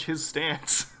pretty much his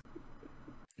stance.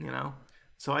 You know,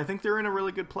 so I think they're in a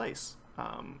really good place.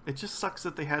 It just sucks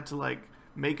that they had to like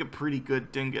make a pretty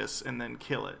good dingus and then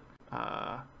kill it.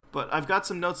 But I've got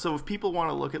some notes, so if people want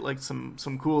to look at like some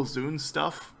cool Zune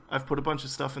stuff, I've put a bunch of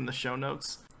stuff in the show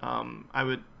notes.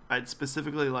 I'd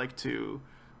specifically like to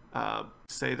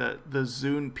say that the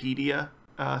Zunepedia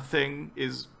thing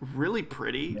is really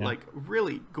pretty, Yeah. like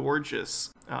really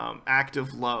gorgeous act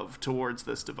of love towards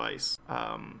this device.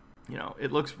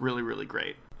 It looks really, really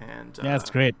great. And Yeah, it's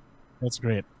great. That's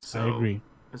great. so, I agree.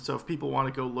 So if people want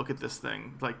to go look at this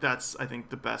thing, like that's I think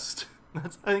the best.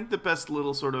 That's I think the best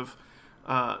little sort of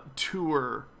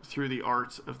tour through the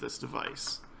art of this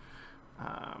device.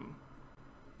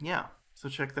 Yeah, so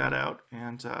check that out.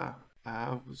 And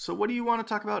so what do you want to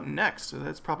talk about next? So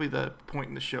that's probably the point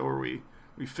in the show where we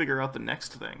figure out the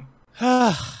next thing.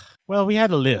 Well, we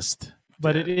had a list,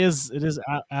 but Yeah. it is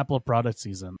Apple product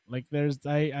season. Like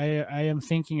I am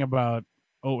thinking about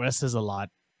OSs a lot,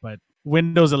 but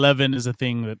Windows 11 is a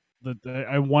thing that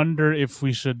I wonder if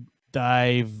we should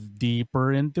dive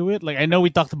deeper into it. Like I know we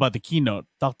talked about it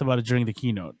during the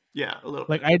keynote. Yeah, a little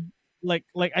Like bit.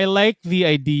 I like the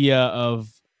idea of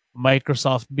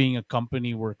Microsoft being a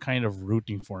company we're kind of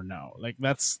rooting for now. Like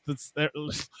that's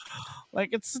like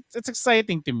it's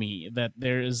exciting to me that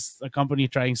there is a company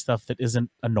trying stuff that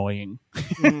isn't annoying.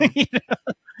 Mm,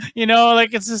 you know,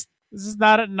 like it's just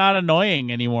not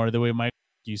annoying anymore the way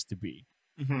Microsoft used to be.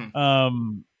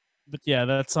 mhm. But yeah,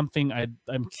 that's something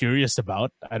I'm curious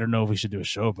about. I don't know if we should do a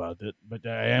show about it, but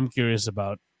I am curious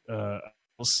about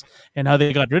tiles and how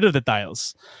they got rid of the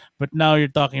tiles. But now you're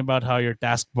talking about how your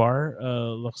taskbar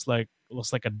looks like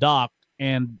a dock,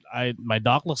 and my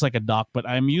dock looks like a dock, but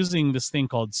I'm using this thing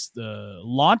called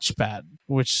Launchpad,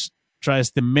 which tries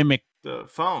to mimic. The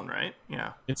phone, right?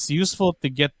 Yeah. It's useful to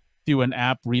get to an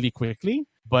app really quickly,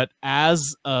 but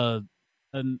as a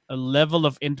level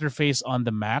of interface on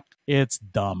the Mac, it's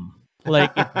dumb.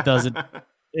 Like it doesn't.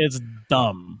 It's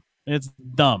dumb. It's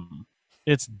dumb.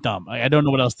 It's dumb. I don't know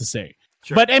what else to say.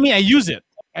 Sure. But I mean, I use it.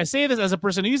 I say this as a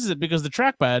person who uses it because the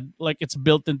trackpad, like, it's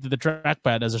built into the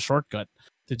trackpad as a shortcut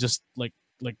to just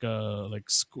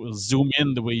zoom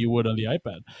in the way you would on the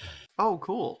iPad. Oh,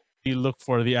 cool. You look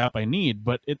for the app I need,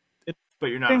 but it's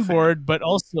But you're not a fan. Springboard, but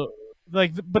also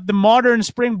but the modern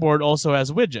Springboard also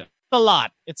has widget.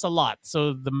 It's a lot.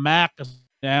 So the Mac,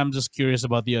 I'm just curious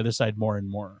about the other side more and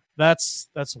more. That's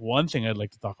one thing I'd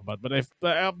like to talk about.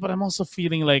 But I'm also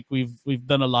feeling like we've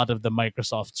done a lot of the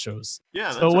Microsoft shows.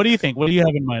 Yeah. So That's what do you okay. think? What do you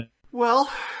have in mind? Well,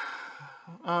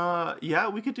 yeah,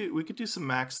 we could do some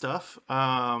Mac stuff.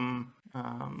 I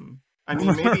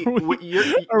mean, maybe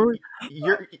Are we-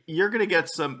 you're gonna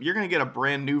get a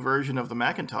brand new version of the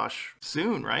Macintosh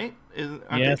soon, right? Aren't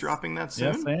they Yes. dropping that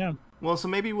soon? Yes, I am. Well, so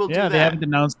maybe we'll do Yeah, that. they haven't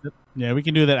announced it. Yeah, we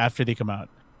can do that after they come out.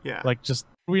 Yeah. Like, just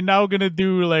we're now gonna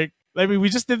do we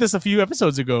just did this a few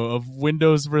episodes ago of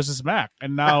Windows versus Mac,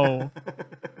 and now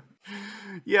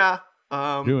Yeah.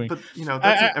 Doing. But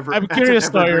that's I'm curious,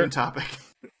 an evergreen Sawyer. topic.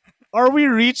 Are we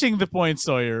reaching the point,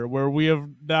 Sawyer, where we have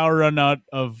now run out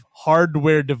of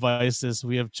hardware devices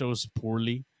we have chosen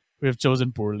poorly?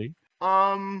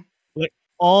 Like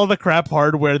all the crap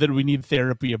hardware that we need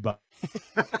therapy about.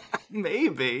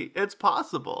 Maybe it's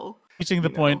possible. Reaching the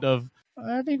point of,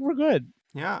 I think we're good.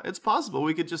 Yeah, it's possible.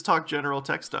 We could just talk general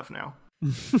tech stuff now.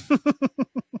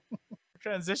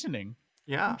 Transitioning.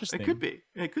 Yeah, it could be.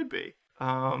 It could be.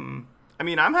 I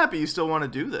mean, I'm happy you still want to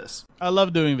do this. I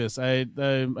love doing this.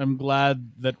 I'm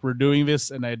glad that we're doing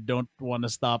this, and I don't want to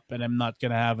stop, and I'm not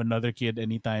going to have another kid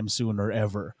anytime soon or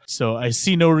ever. So I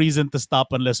see no reason to stop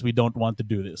unless we don't want to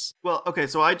do this. Well, okay,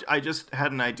 so I just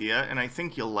had an idea, and I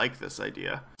think you'll like this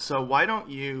idea. So why don't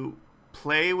you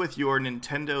play with your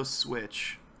Nintendo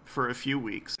Switch for a few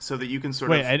weeks so that you can sort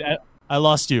of... Wait, I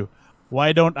lost you.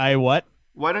 Why don't I what?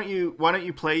 Why don't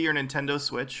you play your Nintendo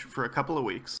Switch for a couple of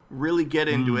weeks, really get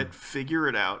into it, figure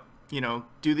it out,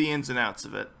 do the ins and outs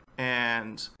of it,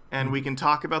 and we can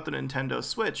talk about the Nintendo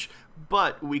Switch,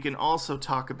 but we can also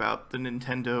talk about the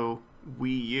Nintendo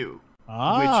Wii U,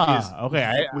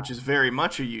 which is very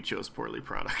much a You Chose Poorly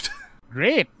product.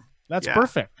 Great, that's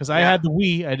perfect because I had the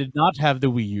Wii, I did not have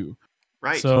the Wii U,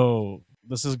 right? So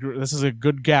this is a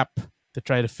good gap to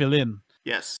try to fill in.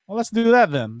 Yes. Well, let's do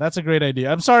that then. That's a great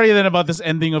idea. I'm sorry then about this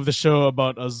ending of the show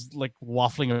about us like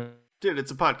waffling. Dude, it's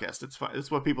a podcast. It's fine.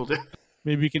 It's what people do.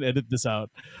 Maybe we can edit this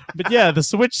out. But yeah, the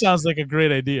Switch sounds like a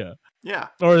great idea. Yeah.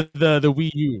 Or the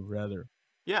Wii U rather.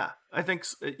 Yeah, I think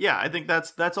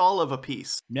that's all of a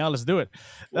piece. Yeah, let's do it.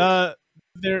 Yes,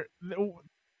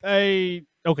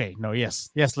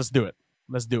 let's do it.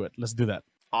 Let's do it. Let's do that.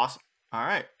 Awesome. All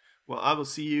right. Well, I'll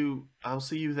see you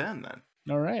then.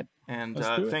 All right. And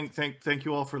thank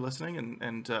you all for listening.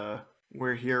 And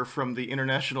we're here from the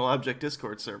International Object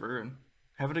Discord server and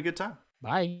having a good time.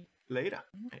 Bye. Later.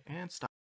 And stop.